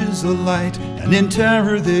torches alight, and in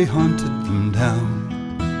terror they hunted them down.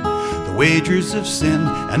 The wagers of sin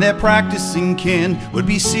and their practicing kin would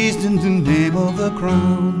be seized in the name of the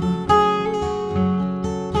crown.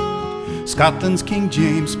 Scotland's King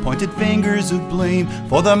James pointed fingers of blame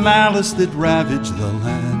for the malice that ravaged the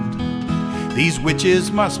land. These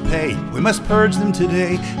witches must pay, we must purge them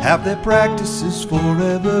today, have their practices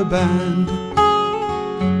forever banned.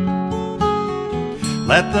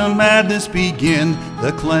 Let the madness begin,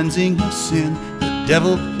 the cleansing of sin, the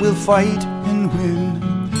devil will fight and win.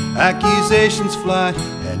 Accusations fly,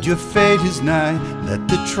 and your fate is nigh, let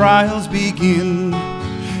the trials begin.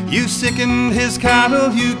 You sickened his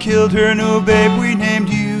cattle, you killed her, no babe, we named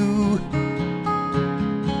you.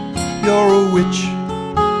 You're a witch.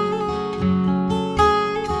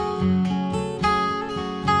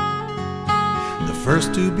 The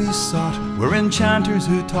first to be sought were enchanters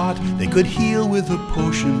who taught they could heal with a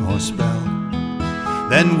potion or spell.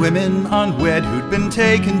 Then women unwed who'd been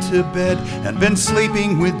taken to bed and been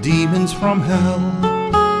sleeping with demons from hell.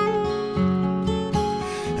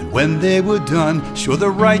 And when they were done, sure the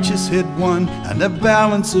righteous had won, and the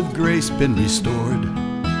balance of grace been restored.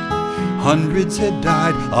 Hundreds had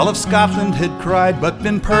died, all of Scotland had cried, but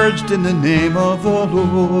been purged in the name of the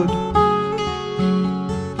Lord.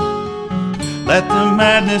 Let the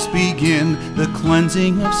madness begin, the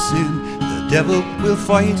cleansing of sin, the devil will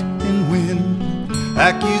fight and win.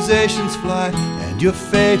 Accusations fly, and your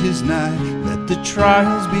fate is nigh, the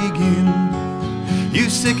trials begin. You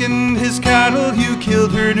sickened his cattle, you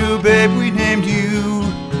killed her new babe, we named you.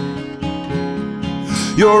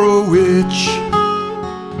 You're a witch.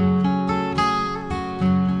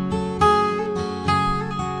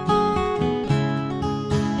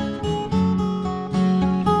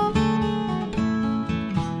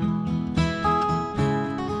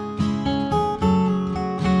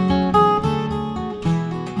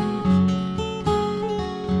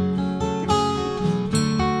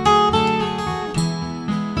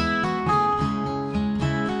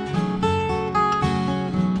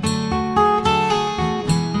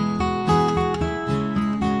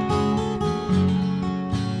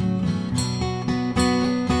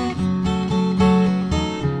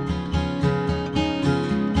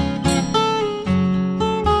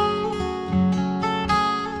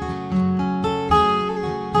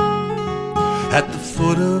 At the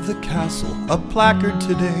foot of the castle, a placard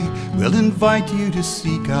today will invite you to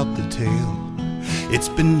seek out the tale. It's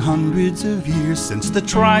been hundreds of years since the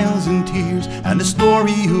trials and tears, and the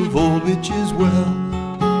story of old witches well.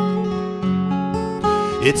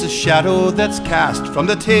 It's a shadow that's cast from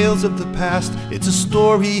the tales of the past. It's a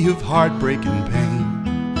story of heartbreak and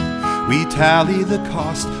pain. We tally the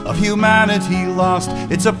cost of humanity lost.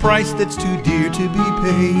 It's a price that's too dear to be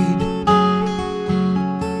paid.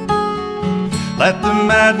 Let the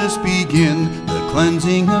madness begin, the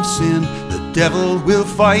cleansing of sin. The devil will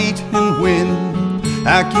fight and win.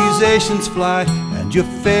 Accusations fly and your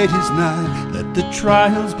fate is nigh. Let the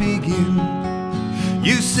trials begin.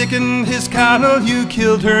 You sickened his cattle, you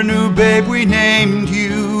killed her new babe, we named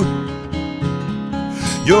you.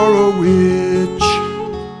 You're a witch.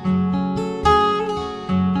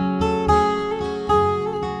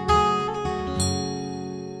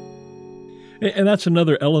 And that's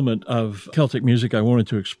another element of Celtic music I wanted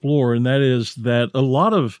to explore, and that is that a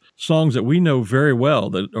lot of songs that we know very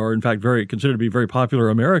well, that are in fact considered to be very popular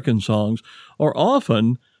American songs, are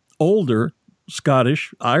often older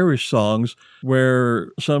Scottish, Irish songs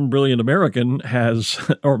where some brilliant American has,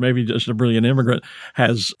 or maybe just a brilliant immigrant,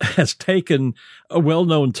 has taken a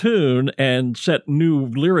well-known tune and set new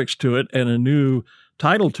lyrics to it and a new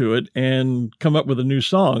title to it and come up with a new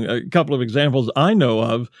song. A couple of examples I know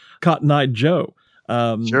of, Cotton-Eyed Joe.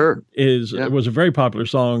 Was a very popular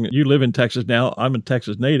song. You live in Texas now. I'm a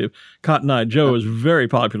Texas native. Cotton-Eyed Joe is very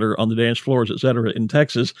popular on the dance floors, et cetera, in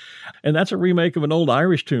Texas. And that's a remake of an old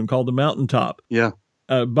Irish tune called The Mountaintop. Yeah.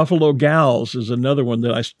 Buffalo Gals is another one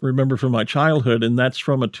that I remember from my childhood, and that's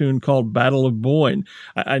from a tune called Battle of Boyne.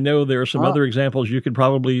 I know there are some other examples you could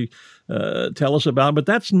probably tell us about, but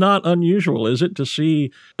that's not unusual, is it, to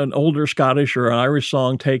see an older Scottish or an Irish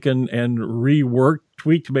song taken and reworked,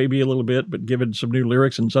 tweaked maybe a little bit, but given some new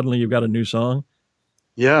lyrics, and suddenly you've got a new song?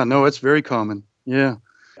 Yeah, no, it's very common. Yeah.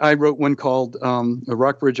 I wrote one called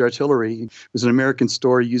Rockbridge Artillery. It was an American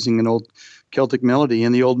story using an old Celtic melody,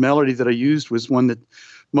 and the old melody that I used was one that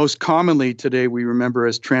most commonly today we remember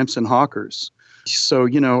as Tramps and Hawkers. So,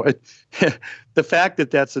 the fact that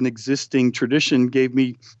that's an existing tradition gave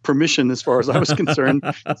me permission, as far as I was concerned,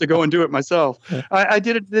 to go and do it myself. I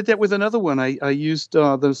did that with another one. I used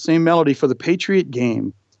the same melody for the Patriot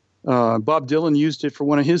game. Bob Dylan used it for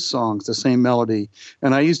one of his songs, the same melody.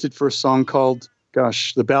 And I used it for a song called,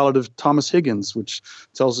 The Ballad of Thomas Higgins, which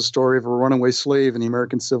tells the story of a runaway slave in the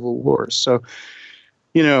American Civil War. So,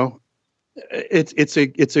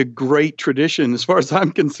 it's a great tradition, as far as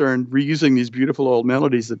I'm concerned, reusing these beautiful old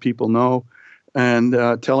melodies that people know and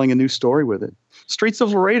telling a new story with it. Streets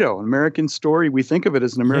of Laredo, an American story. We think of it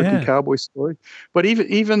as an American cowboy story, but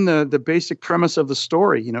even the basic premise of the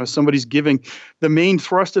story, somebody's giving, the main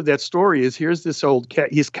thrust of that story is, here's this old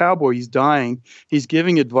he's cowboy, he's dying, he's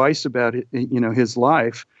giving advice about it, his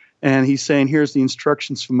life, and he's saying, here's the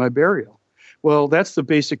instructions for my burial. Well, that's the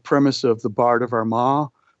basic premise of the Bard of Armagh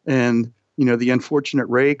and the Unfortunate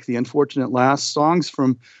Rake, the Unfortunate Lass, songs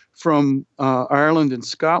from Ireland and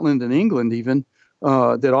Scotland and England even,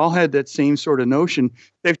 that all had that same sort of notion.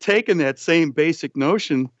 They've taken that same basic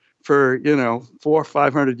notion for 400 or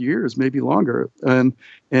 500 years, maybe longer,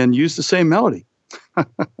 and used the same melody.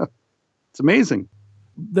 It's amazing.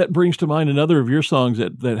 That brings to mind another of your songs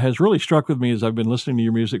that has really struck with me as I've been listening to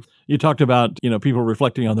your music. You talked about, people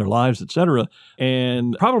reflecting on their lives, et cetera.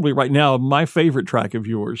 And probably right now, my favorite track of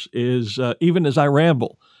yours is Even As I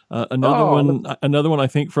Ramble. Another one, I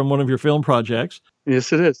think, from one of your film projects.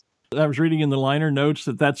 Yes, it is. I was reading in the liner notes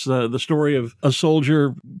that's the story of a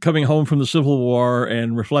soldier coming home from the Civil War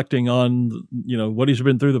and reflecting on, what he's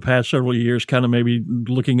been through the past several years, kind of maybe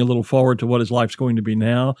looking a little forward to what his life's going to be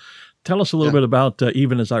now. Tell us a little bit about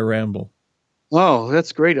Even As I Ramble. Oh,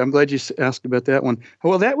 that's great. I'm glad you asked about that one.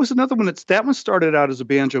 Well, that was another one. That one started out as a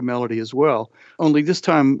banjo melody as well. Only this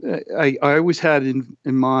time, I always had in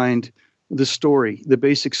mind the story, the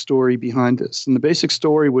basic story behind this. And the basic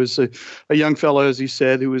story was a young fellow, as you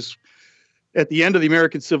said, who was at the end of the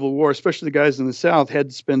American Civil War, especially the guys in the South, had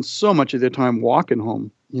to spend so much of their time walking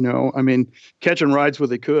home. I mean, catching rides where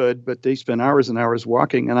they could, but they spent hours and hours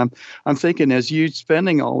walking. And I'm thinking, as you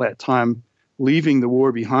spending all that time leaving the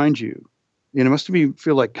war behind you, it must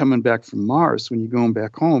feel like coming back from Mars when you're going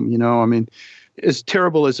back home. I mean, as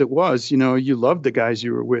terrible as it was, you loved the guys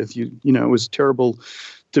you were with. It was terrible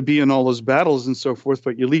to be in all those battles and so forth,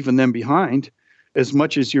 but you're leaving them behind as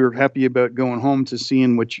much as you're happy about going home to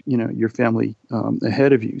seeing your family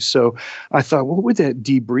ahead of you. So I thought, what would that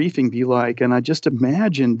debriefing be like? And I just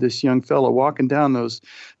imagined this young fellow walking down those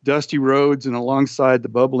dusty roads and alongside the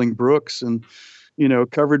bubbling brooks and,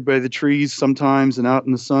 covered by the trees sometimes and out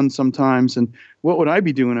in the sun sometimes. And what would I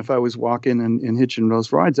be doing if I was walking and hitching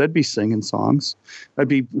those rides? I'd be singing songs. I'd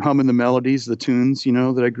be humming the melodies, the tunes,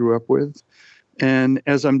 that I grew up with. And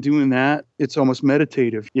as I'm doing that, it's almost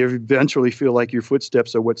meditative. You eventually feel like your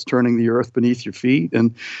footsteps are what's turning the earth beneath your feet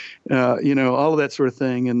and, all of that sort of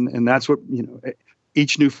thing. And that's what,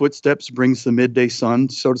 each new footsteps brings the midday sun,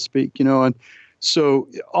 so to speak, and so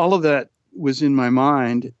all of that was in my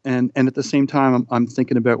mind. And at the same time, I'm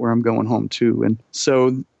thinking about where I'm going home too. And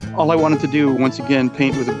so all I wanted to do, once again,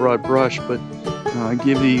 paint with a broad brush, but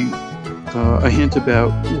give you a hint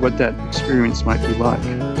about what that experience might be like.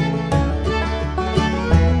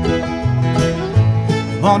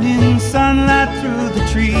 Morning sunlight through the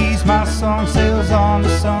trees, my song sails on the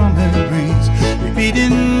summer breeze,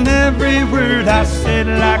 repeating every word I said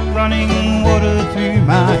like running water through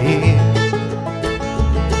my head.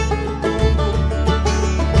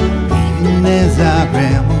 Even as I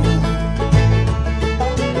ramble,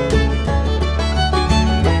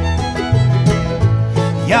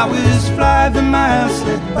 the hours fly, the miles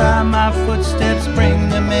slip by, my footsteps bring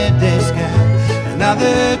the midday sky.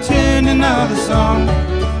 Another tune, another song,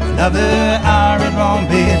 another hour, it won't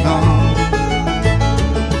be long.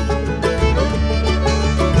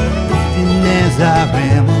 Even as I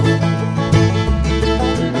ramble,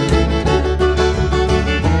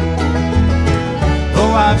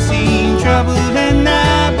 oh, I've seen trouble and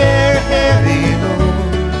I bear a heavy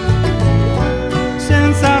load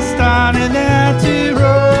since I started out to roll.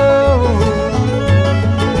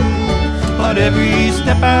 But every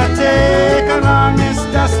step I take along this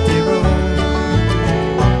dusty road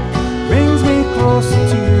brings me closer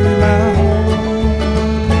to my home.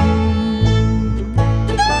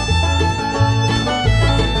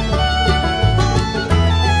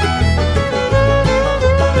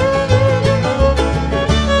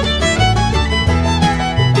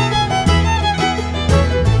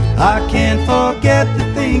 I can't forget the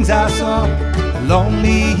things I saw, the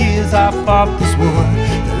lonely years I fought this war,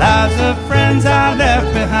 the lives of friends I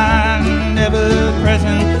left behind, ever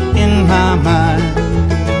present in my mind.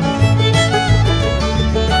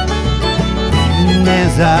 Even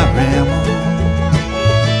as I ramble,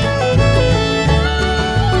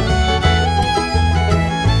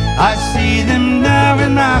 I see them now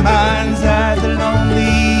in my mind's eye. The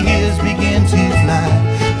lonely years begin to fly.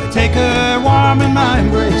 I take her warm in my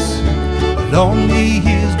embrace, the lonely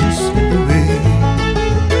years do slip away.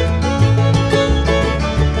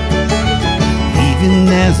 Even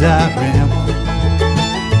as I ramble,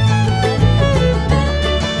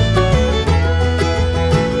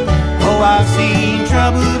 oh, I've seen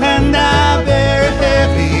trouble and I bear a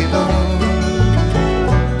heavy load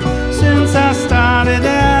since I started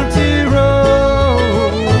out to roll.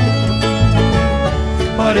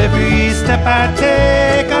 But every step I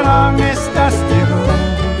take along this dusty road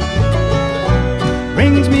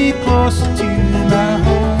brings me closer to my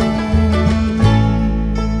home.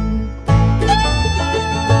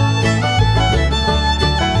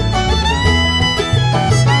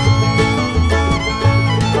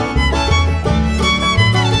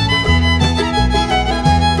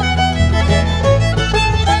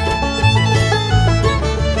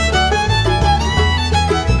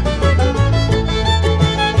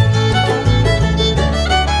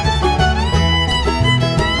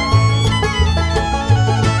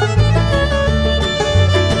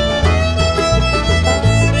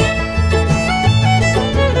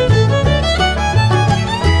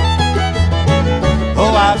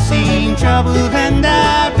 I've seen trouble and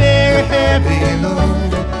I bear a heavy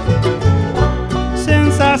load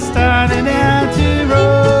since I started out to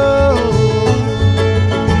roll.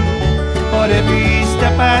 But every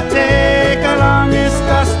step I take along this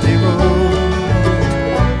dusty road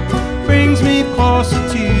brings me closer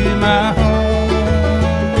to my home.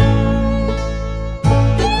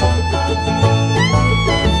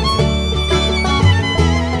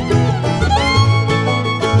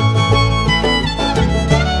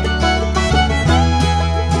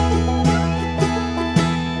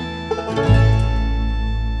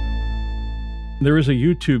 is a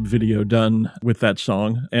YouTube video done with that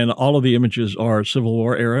song, and all of the images are Civil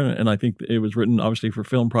War era, and I think it was written obviously for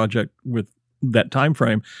film project with that time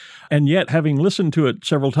frame. And yet, having listened to it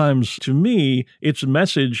several times, to me, its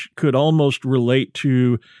message could almost relate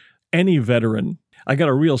to any veteran. I got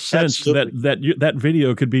a real sense that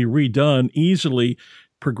video could be redone easily,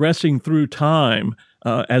 progressing through time,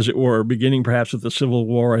 as it were, beginning perhaps with the Civil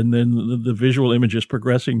War and then the visual images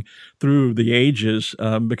progressing through the ages,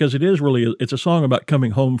 because it's a song about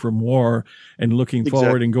coming home from war and looking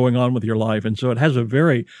forward and going on with your life. And so it has a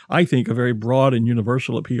very broad and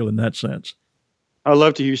universal appeal in that sense. I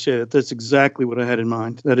love to hear you say that. That's exactly what I had in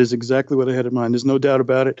mind. That is exactly what I had in mind. There's no doubt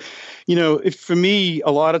about it. For me,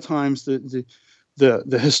 a lot of times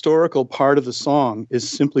the historical part of the song is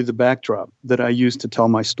simply the backdrop that I use to tell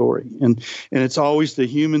my story, and it's always the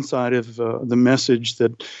human side of the message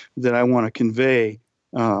that I want to convey.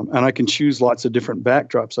 And I can choose lots of different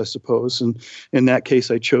backdrops, I suppose. And in that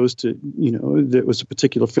case, I chose there was a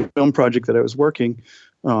particular film project that I was working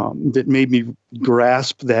that made me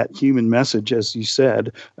grasp that human message, as you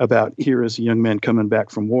said, about here is a young man coming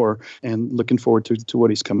back from war and looking forward to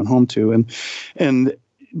what he's coming home to. And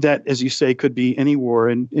that, as you say, could be any war.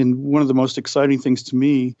 And one of the most exciting things to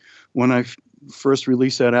me when I first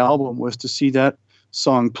released that album was to see that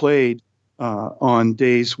song played on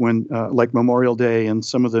days when, like Memorial Day and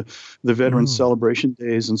some of the Veterans Celebration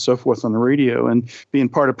Days and so forth on the radio, and being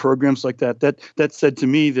part of programs like that. That said to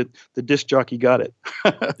me that the disc jockey got it.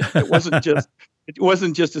 It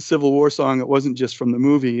wasn't just a Civil War song. It wasn't just from the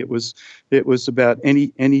movie. It was about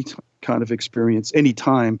any kind of experience, any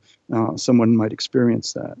time someone might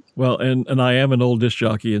experience that. Well, and I am an old disc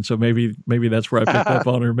jockey, and so maybe that's where I picked up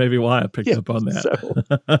on, or maybe why I picked up on that.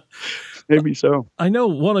 So. Maybe so. I know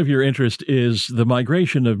one of your interests is the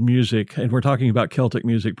migration of music, and we're talking about Celtic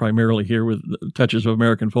music primarily here with touches of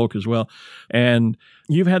American folk as well. And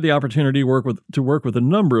you've had the opportunity to work with a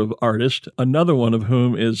number of artists, another one of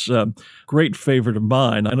whom is a great favorite of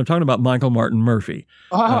mine. And I'm talking about Michael Martin Murphey.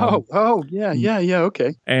 Yeah,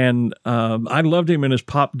 okay. And I loved him in his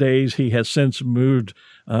pop days. He has since moved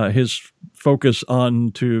his focus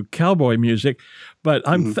on to cowboy music. But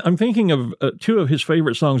I'm thinking of two of his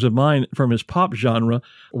favorite songs of mine from his pop genre,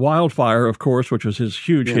 Wildfire, of course, which was his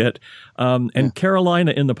huge hit, and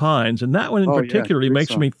Carolina in the Pines. And that one in particular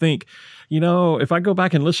makes me think, if I go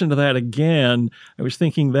back and listen to that again, I was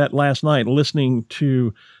thinking that last night, listening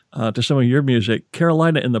to some of your music,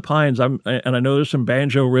 Carolina in the Pines, and I know there's some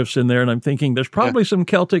banjo riffs in there, and I'm thinking there's probably some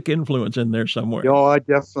Celtic influence in there somewhere. Oh, I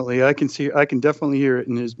can definitely hear it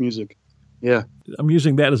in his music. Yeah. I'm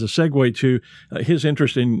using that as a segue to his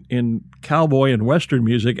interest in cowboy and Western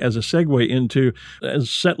music as a segue into, as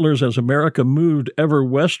settlers, as America moved ever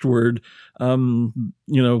westward,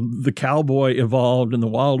 the cowboy evolved in the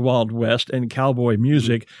Wild Wild West and cowboy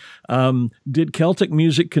music. Did Celtic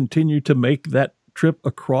music continue to make that trip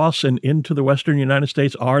across and into the Western United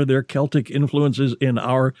States? Are there Celtic influences in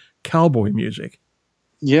our cowboy music?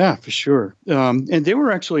 Yeah, for sure. And there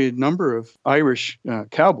were actually a number of Irish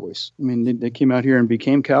cowboys. I mean, they came out here and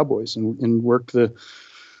became cowboys and worked the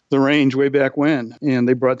range way back when, and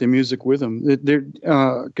they brought their music with them.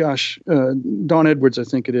 Don Edwards, I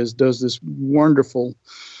think it is, does this wonderful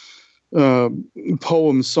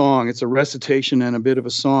poem song. It's a recitation and a bit of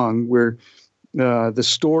a song where the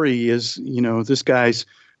story is, this guy's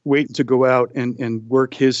waiting to go out and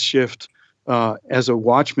work his shift as a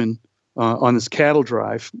watchman on this cattle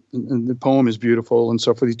drive, and the poem is beautiful and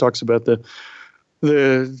so forth. He talks about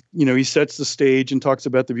he sets the stage and talks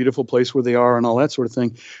about the beautiful place where they are and all that sort of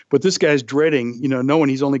thing. But this guy's dreading, knowing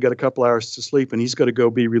he's only got a couple hours to sleep, and he's got to go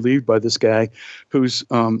be relieved by this guy he's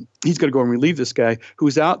got to go and relieve this guy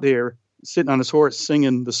who's out there sitting on his horse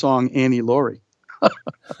singing the song Annie Laurie.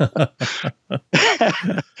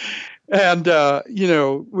 And,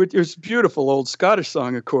 it was a beautiful old Scottish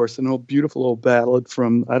song, of course, an old beautiful old ballad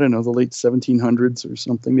from, I don't know, the late 1700s or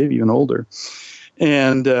something, maybe even older.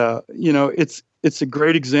 And, it's a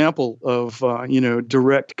great example of,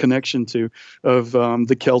 direct connection of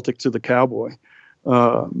the Celtic to the cowboy.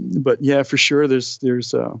 But yeah, for sure,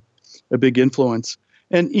 there's a big influence.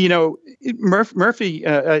 And, Murphy,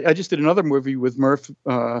 I just did another movie with Murph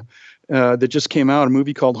that just came out, a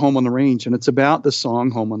movie called Home on the Range, and it's about the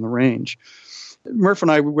song Home on the Range. Murph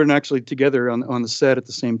and I weren't actually together on the set at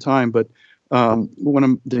the same time, but the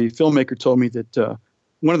filmmaker told me that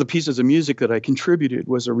one of the pieces of music that I contributed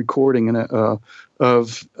was a recording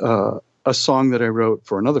of a song that I wrote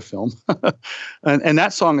for another film. and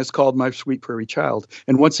that song is called My Sweet Prairie Child.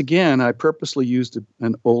 And once again, I purposely used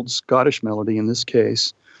an old Scottish melody in this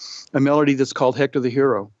case, a melody that's called Hector the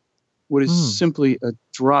Hero. what is simply a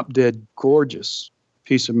drop-dead gorgeous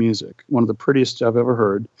piece of music, one of the prettiest I've ever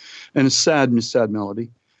heard, and a sad melody.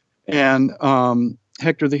 And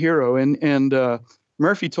Hector the Hero. And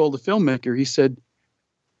Murphy told the filmmaker, he said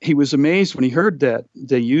he was amazed when he heard that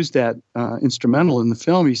they used that instrumental in the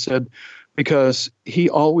film. He said, because he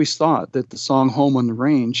always thought that the song Home on the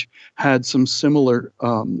Range had some similar,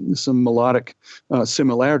 some melodic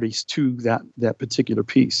similarities to that particular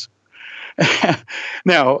piece.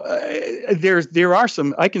 Now, there are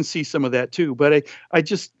some, I can see some of that too, but I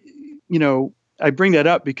just, I bring that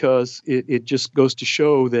up because it just goes to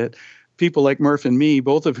show that people like Murph and me,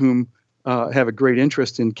 both of whom have a great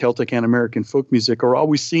interest in Celtic and American folk music, are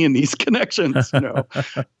always seeing these connections.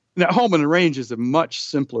 Now, Home on the Range is a much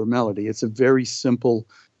simpler melody. It's a very simple,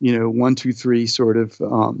 1, 2, 3 sort of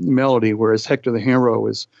melody, whereas Hector the Hero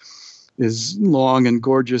is long and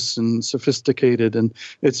gorgeous and sophisticated, and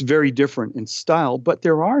it's very different in style. But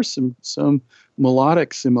there are some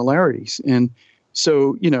melodic similarities, and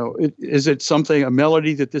so is it something, a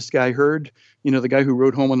melody that this guy heard? The guy who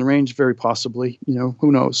wrote Home on the Range, very possibly.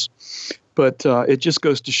 Who knows? But it just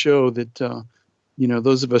goes to show that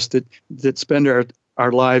those of us that spend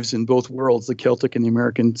our lives in both worlds, the Celtic and the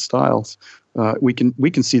American styles, we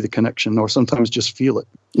can see the connection, or sometimes just feel it.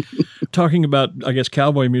 Talking about, I guess,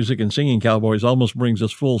 cowboy music and singing cowboys almost brings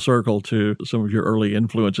us full circle to some of your early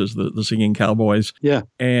influences, the singing cowboys. Yeah.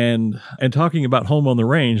 And talking about Home on the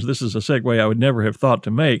Range, this is a segue I would never have thought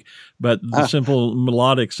to make, but the simple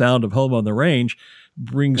melodic sound of Home on the Range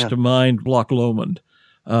brings to mind Loch Lomond,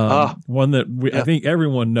 one that I think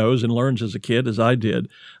everyone knows and learns as a kid, as I did.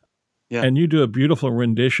 Yeah. And you do a beautiful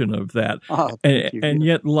rendition of that. And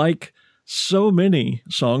yet, like so many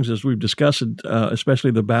songs, as we've discussed,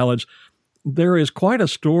 especially the ballads, there is quite a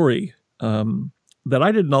story that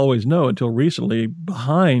I didn't always know until recently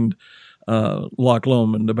behind Loch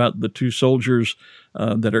Lomond, about the two soldiers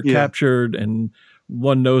that are captured, and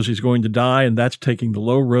one knows he's going to die, and that's taking the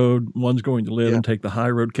low road. One's going to live and take the high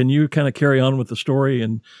road. Can you kind of carry on with the story?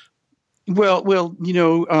 And Well,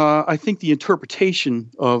 I think the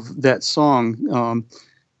interpretation of that song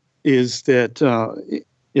is that,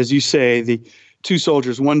 as you say, the two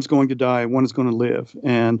soldiers, one's going to die, one is going to live,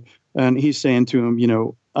 and he's saying to him,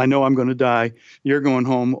 I know I'm going to die. You're going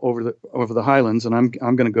home over the highlands, and I'm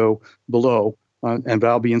going to go below, but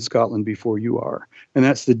I'll be in Scotland before you are. And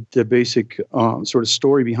that's the basic sort of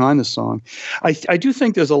story behind the song. I do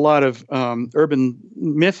think there's a lot of urban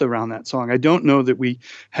myth around that song. I don't know that we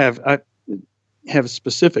have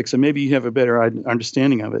specifics, and maybe you have a better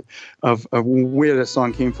understanding of it, of where that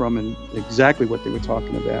song came from and exactly what they were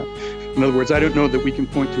talking about. In other words, I don't know that we can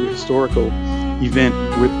point to a historical event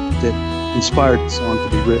that inspired the song to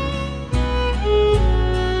be written.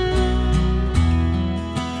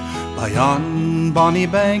 By yon bonny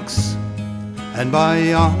banks and by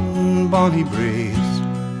yon bonny braes,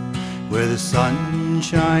 where the sun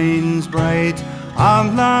shines bright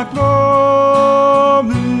on Loch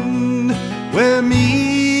Lomond, where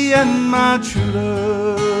me and my true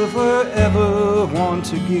love were ever want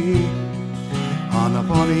to gae, on the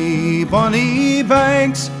bonny, bonny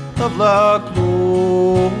banks of Loch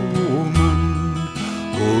Lomond.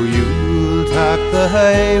 Oh, you'll take the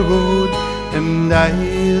high road, and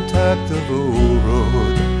I'll take the low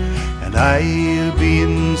road, and I'll be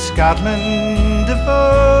in Scotland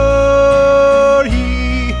for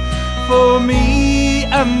ye, for me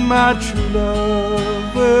and my true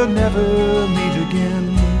love will never meet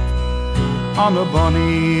again, on the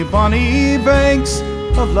bonny, bonny banks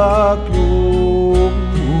of Loch Lomond.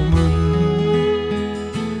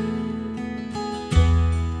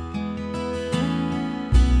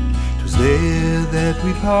 'Twas there that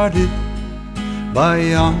we parted by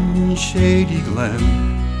yon shady glen,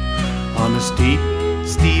 on the steep,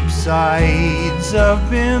 steep sides of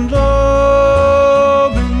Ben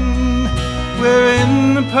Lomond, where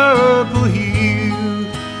in the purple hue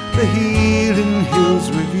the healing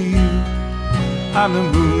hills review, and the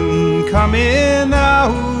moon coming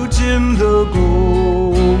out in the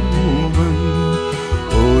gloaming.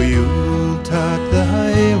 Oh, you'll take the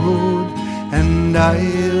high road, and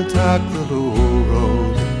I'll take the low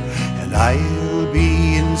road, and I'll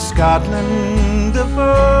be in Scotland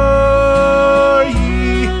for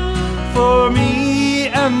ye, for me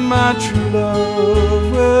and my true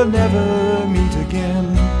love will never meet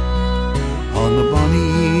again, on the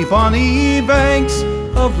bonny, bonny banks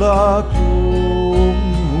of Loch Lomond.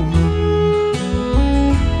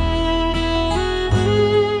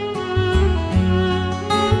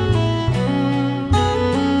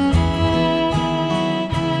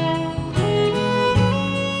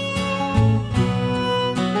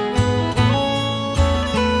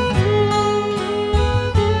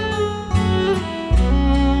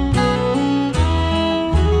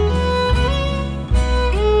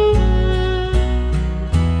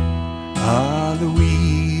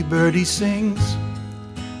 birdie sings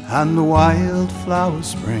and the wildflower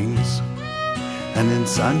springs, and in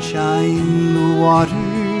sunshine the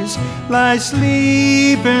waters lie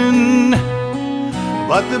sleeping.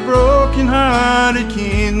 But the broken-hearted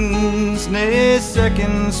kins nae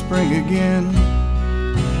second spring again,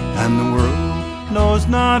 and the world knows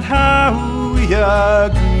not how we are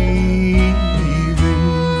grieving.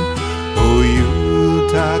 Oh, you'll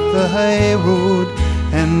take the high road,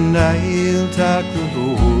 and I'll take the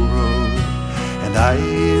low road, and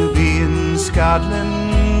I'll be in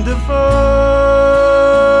Scotland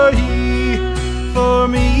afore ye. For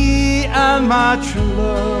me and my true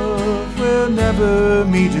love will never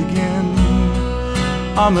meet again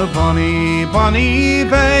on the bonny, bonny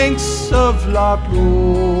banks of Loch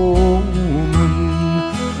Lomond.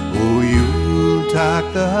 Oh, you'll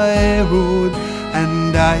take the high road,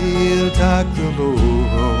 and I'll take the low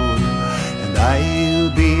road, and I'll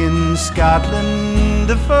be in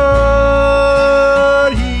Scotland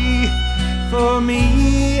afore ye. For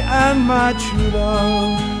me and my true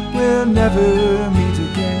love will never meet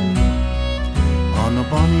again on the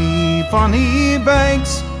bonny, bonny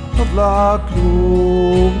banks of Loch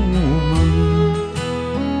Lomond.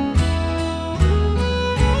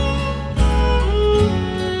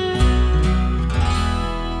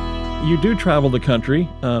 You do travel the country,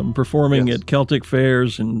 performing Yes. at Celtic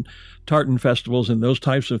fairs and tartan festivals and those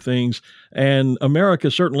types of things. And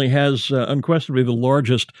America certainly has unquestionably the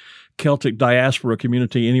largest Celtic diaspora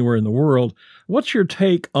community anywhere in the world. What's your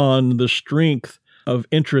take on the strength of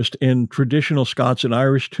interest in traditional Scots and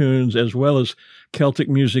Irish tunes as well as Celtic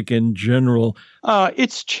music in general?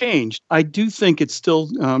 It's changed. I do think it's still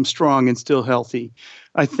strong and still healthy.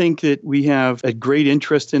 I think that we have a great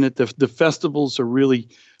interest in it. The festivals are really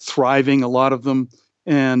thriving, a lot of them.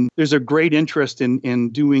 And there's a great interest in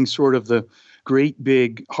doing sort of the great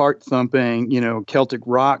big heart-thumping, Celtic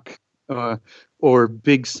rock or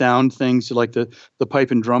big sound things like the pipe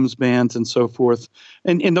and drums bands and so forth.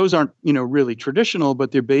 And those aren't, really traditional,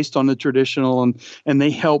 but they're based on the traditional and they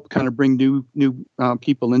help kind of bring new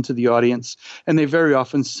people into the audience. And they very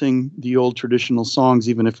often sing the old traditional songs,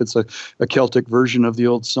 even if it's a Celtic version of the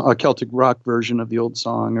old song, a Celtic rock version of the old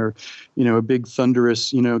song, or, a big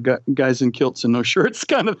thunderous, guys in kilts and no shirts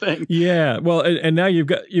kind of thing. Yeah. Well, and now you've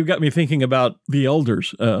got me thinking about the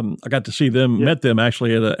Elders. I got to see them, met them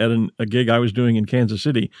actually at a gig I was doing in Kansas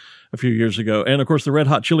City a few years ago. And of course, the Red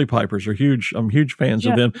Hot Chili Pipers are huge. I'm huge fans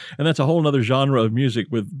of them. And that's a whole other genre of music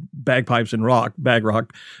with bagpipes and bag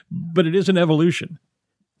rock, but it is an evolution.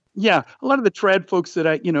 Yeah. A lot of the trad folks that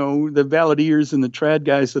the Balladeers and the trad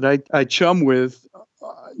guys that I chum with,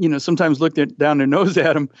 sometimes look down their nose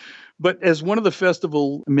at them. But as one of the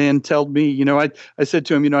festival men told me, I said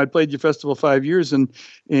to him, I played your festival 5 years and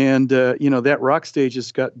that rock stage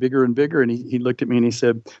has got bigger and bigger. And he looked at me and he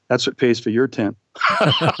said, that's what pays for your tent.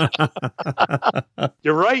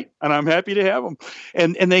 You're right. And I'm happy to have them.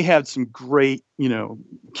 And they had some great,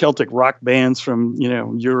 Celtic rock bands from,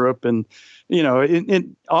 Europe and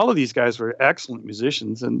all of these guys were excellent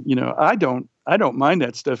musicians. And, I don't mind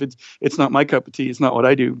that stuff. It's not my cup of tea. It's not what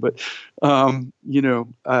I do. But, I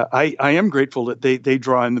am grateful that they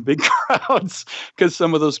draw in the big crowds because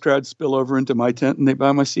some of those crowds spill over into my tent and they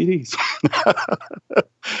buy my CDs.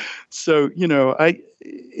 So,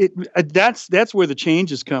 that's where the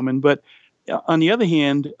change is coming. But on the other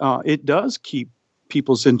hand, it does keep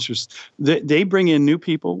people's interest. They bring in new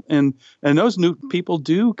people, and those new people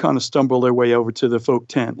do kind of stumble their way over to the folk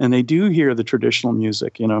tent, and they do hear the traditional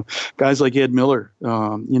music. Guys like Ed Miller,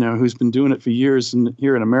 who's been doing it for years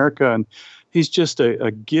here in America, and he's just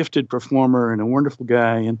a gifted performer and a wonderful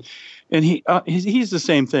guy. And he's the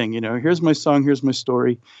same thing. Here's my song, here's my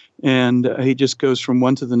story, and he just goes from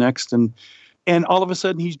one to the next, and all of a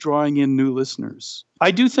sudden he's drawing in new listeners. I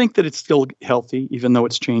do think that it's still healthy, even though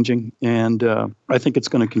it's changing, and I think it's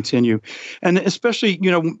going to continue. And especially,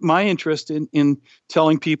 my interest in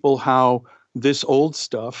telling people how this old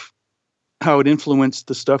stuff, how it influenced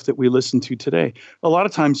the stuff that we listen to today. A lot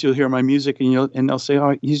of times you'll hear my music and they'll say,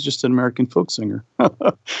 oh, he's just an American folk singer.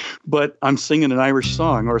 But I'm singing an Irish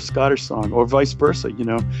song or a Scottish song or vice versa,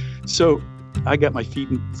 So I got my feet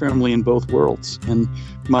firmly in both worlds, and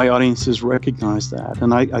my audiences recognize that.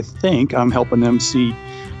 And I think I'm helping them see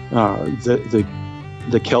the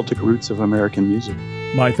Celtic roots of American music.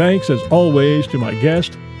 My thanks, as always, to my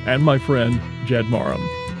guest and my friend, Jed Marum.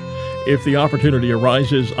 If the opportunity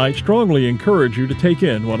arises, I strongly encourage you to take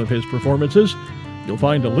in one of his performances. You'll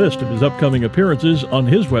find a list of his upcoming appearances on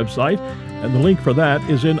his website, and the link for that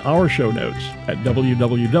is in our show notes at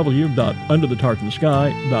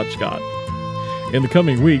www.underthetartansky.scot. In the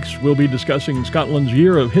coming weeks, we'll be discussing Scotland's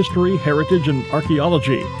year of history, heritage, and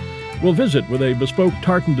archaeology. We'll visit with a bespoke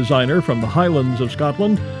tartan designer from the Highlands of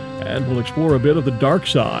Scotland, and we'll explore a bit of the dark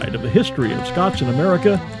side of the history of Scots in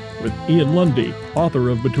America with Ian Lundy, author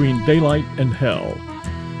of Between Daylight and Hell.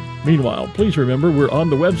 Meanwhile, please remember we're on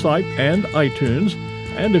the website and iTunes,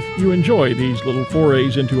 and if you enjoy these little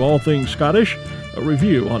forays into all things Scottish, a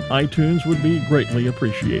review on iTunes would be greatly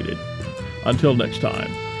appreciated. Until next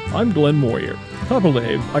time, I'm Glenn Moyer.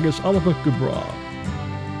 Tabalave agus Alaba Gubra.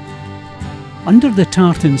 Under the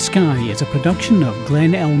Tartan Sky is a production of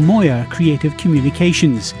Glenn L. Moyer Creative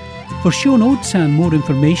Communications. For show notes and more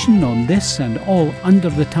information on this and all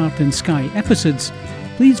Under the Tartan Sky episodes,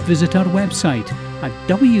 please visit our website at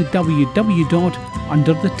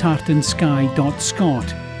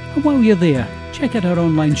www.underthetartansky.scot. And while you're there, check out our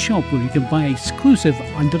online shop where you can buy exclusive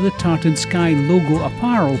Under the Tartan Sky logo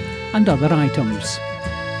apparel and other items.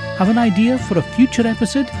 Have an idea for a future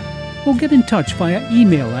episode? Or get in touch via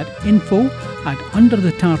email at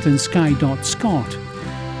info@underthetartansky.scot.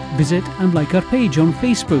 Visit and like our page on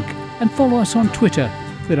Facebook and follow us on Twitter,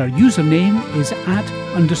 where our username is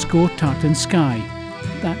 @_Tartan Sky.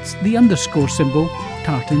 That's the underscore symbol,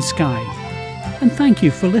 Tartan Sky. And thank you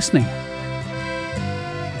for listening.